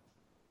about him?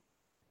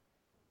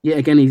 Yeah,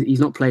 again, he's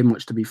not played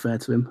much, to be fair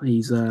to him.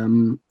 He's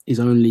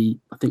only,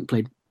 I think,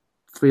 played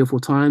 3 or 4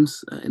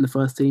 times in the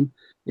first team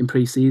in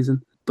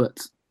pre-season.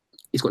 But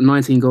he's got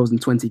 19 goals in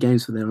 20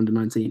 games for their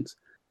under-19s.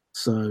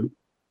 So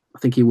I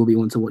think he will be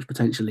one to watch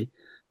potentially.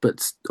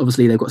 But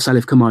obviously they've got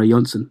Salif Kamari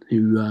Jonsson,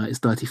 who is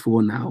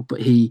 34 now.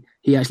 But he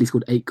actually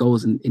scored 8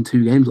 goals in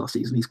 2 games last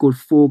season. He scored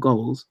 4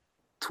 goals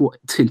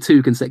in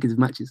 2 consecutive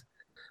matches,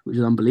 which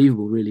is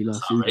unbelievable, really,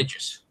 last season.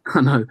 Outrageous.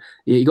 I know.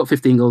 Yeah, he got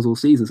 15 goals all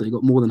season, so he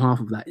got more than half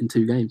of that in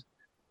 2 games.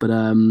 But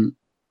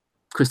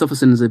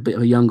Christopherson's a bit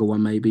of a younger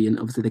one, maybe, and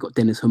obviously they've got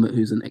Dennis Hummert,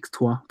 who's an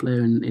ex-Troyes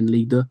player in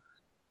Ligue 2.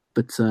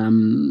 But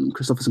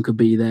Christopherson could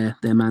be their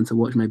man to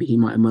watch. Maybe he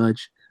might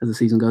emerge as the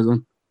season goes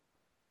on.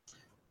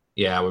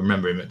 Yeah, I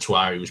remember him at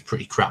Troyes. He was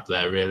pretty crap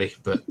there, really.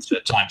 But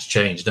times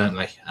change, don't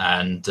they?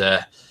 And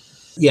a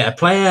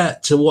player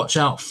to watch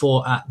out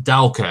for at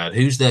Dalkurd.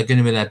 Who's going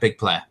to be their big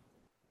player?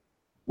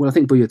 Well, I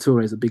think Buya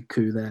Touré is a big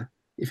coup there.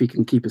 If he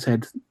can keep his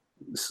head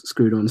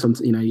screwed on, I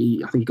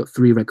think he got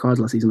 3 red cards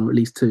last season, or at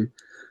least 2.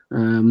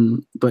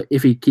 But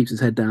if he keeps his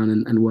head down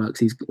and works,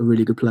 he's a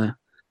really good player.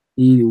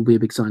 He will be a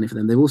big signing for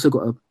them. They've also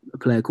got a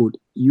player called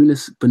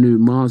Yunus Banu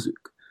Marzouk,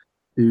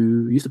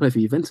 who used to play for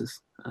Juventus,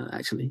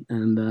 actually,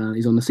 and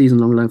he's on the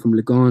season-long loan from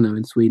Lugano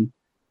in Sweden.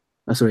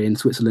 In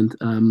Switzerland.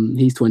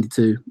 He's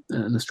 22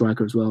 and a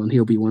striker as well, and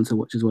he'll be one to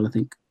watch as well, I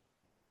think.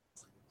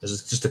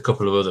 There's just a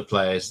couple of other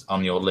players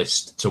on your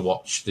list to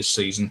watch this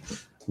season.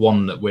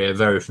 One that we're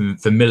very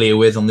familiar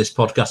with on this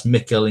podcast,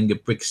 Mikkel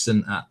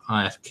Ingebrigtsen at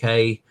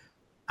IFK,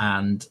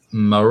 and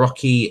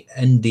Maroki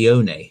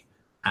Ndione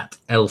at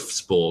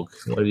Elfsborg.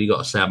 What have you got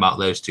to say about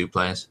those 2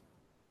 players?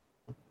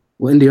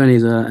 Well, Ndione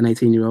is an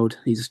 18-year-old.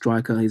 He's a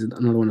striker. He's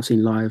another one I've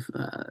seen live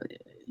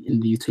in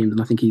the youth teams, and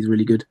I think he's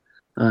really good.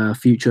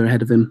 Future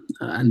ahead of him,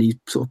 and he's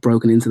sort of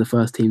broken into the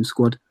first team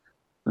squad.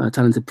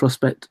 Talented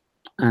prospect,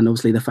 and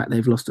obviously the fact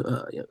they've lost,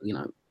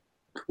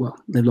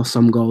 they've lost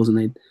some goals, and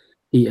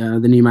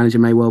the new manager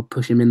may well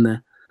push him in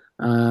there.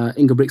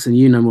 Ingebrigtsen,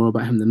 you know more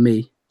about him than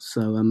me,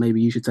 so maybe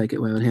you should take it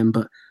away with him.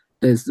 But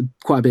there's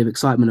quite a bit of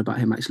excitement about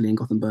him actually in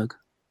Gothenburg.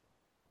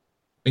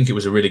 I think it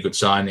was a really good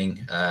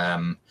signing.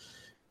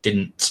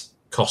 Didn't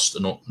cost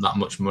that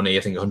much money.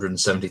 I think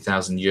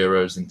 170,000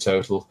 euros in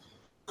total.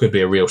 Could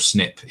be a real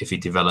snip if he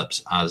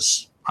develops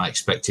as I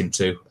expect him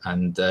to.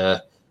 And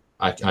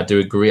I do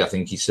agree. I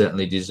think he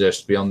certainly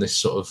deserves to be on this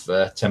sort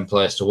of 10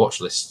 players to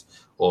watch list,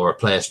 or a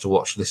players to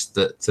watch list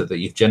that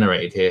you've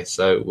generated here.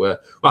 So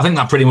I think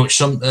that pretty much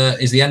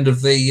is the end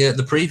of the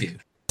preview.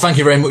 Thank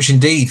you very much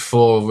indeed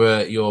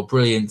for your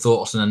brilliant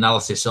thoughts and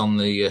analysis on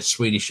the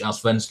Swedish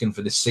Allsvenskan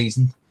for this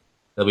season.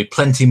 There'll be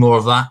plenty more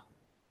of that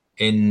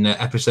in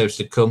episodes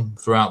to come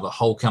throughout the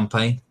whole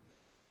campaign.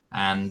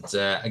 And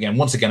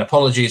once again,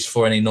 apologies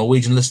for any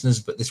Norwegian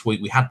listeners, but this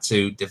week we had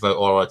to devote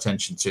all our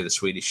attention to the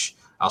Swedish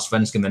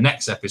Allsvenskan. The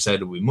next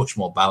episode will be much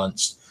more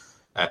balanced.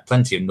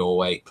 Plenty of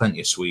Norway, plenty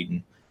of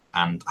Sweden,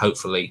 and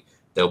hopefully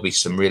there'll be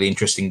some really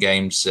interesting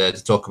games to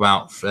talk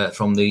about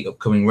from the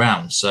upcoming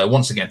round. So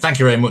once again, thank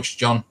you very much,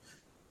 John.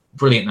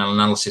 Brilliant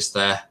analysis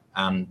there,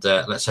 and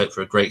let's hope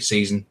for a great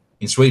season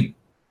in Sweden.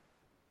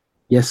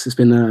 Yes, it's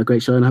been a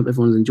great show, and I hope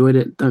everyone's enjoyed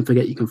it. Don't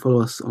forget you can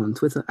follow us on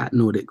Twitter at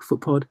Nordic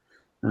Footpod.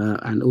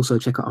 And also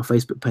check out our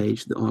Facebook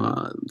page.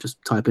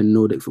 Just type in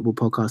Nordic Football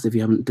Podcast if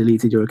you haven't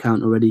deleted your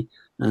account already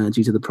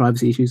due to the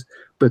privacy issues.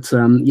 But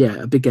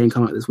a big game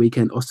coming up this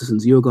weekend,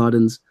 Östersunds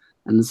Djurgårdens.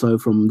 And so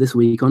from this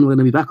week on, we're going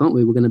to be back, aren't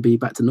we? We're going to be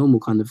back to normal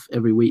kind of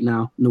every week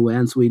now, Norway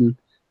and Sweden.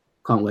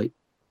 Can't wait.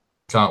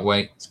 Can't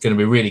wait. It's going to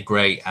be really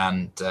great.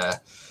 And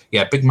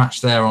big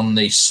match there on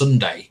the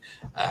Sunday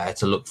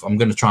to look for. I'm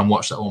going to try and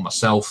watch that all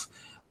myself.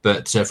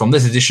 But from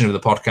this edition of the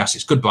podcast,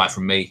 it's goodbye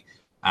from me.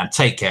 And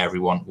take care,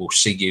 everyone. We'll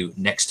see you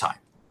next time.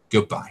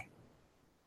 Goodbye.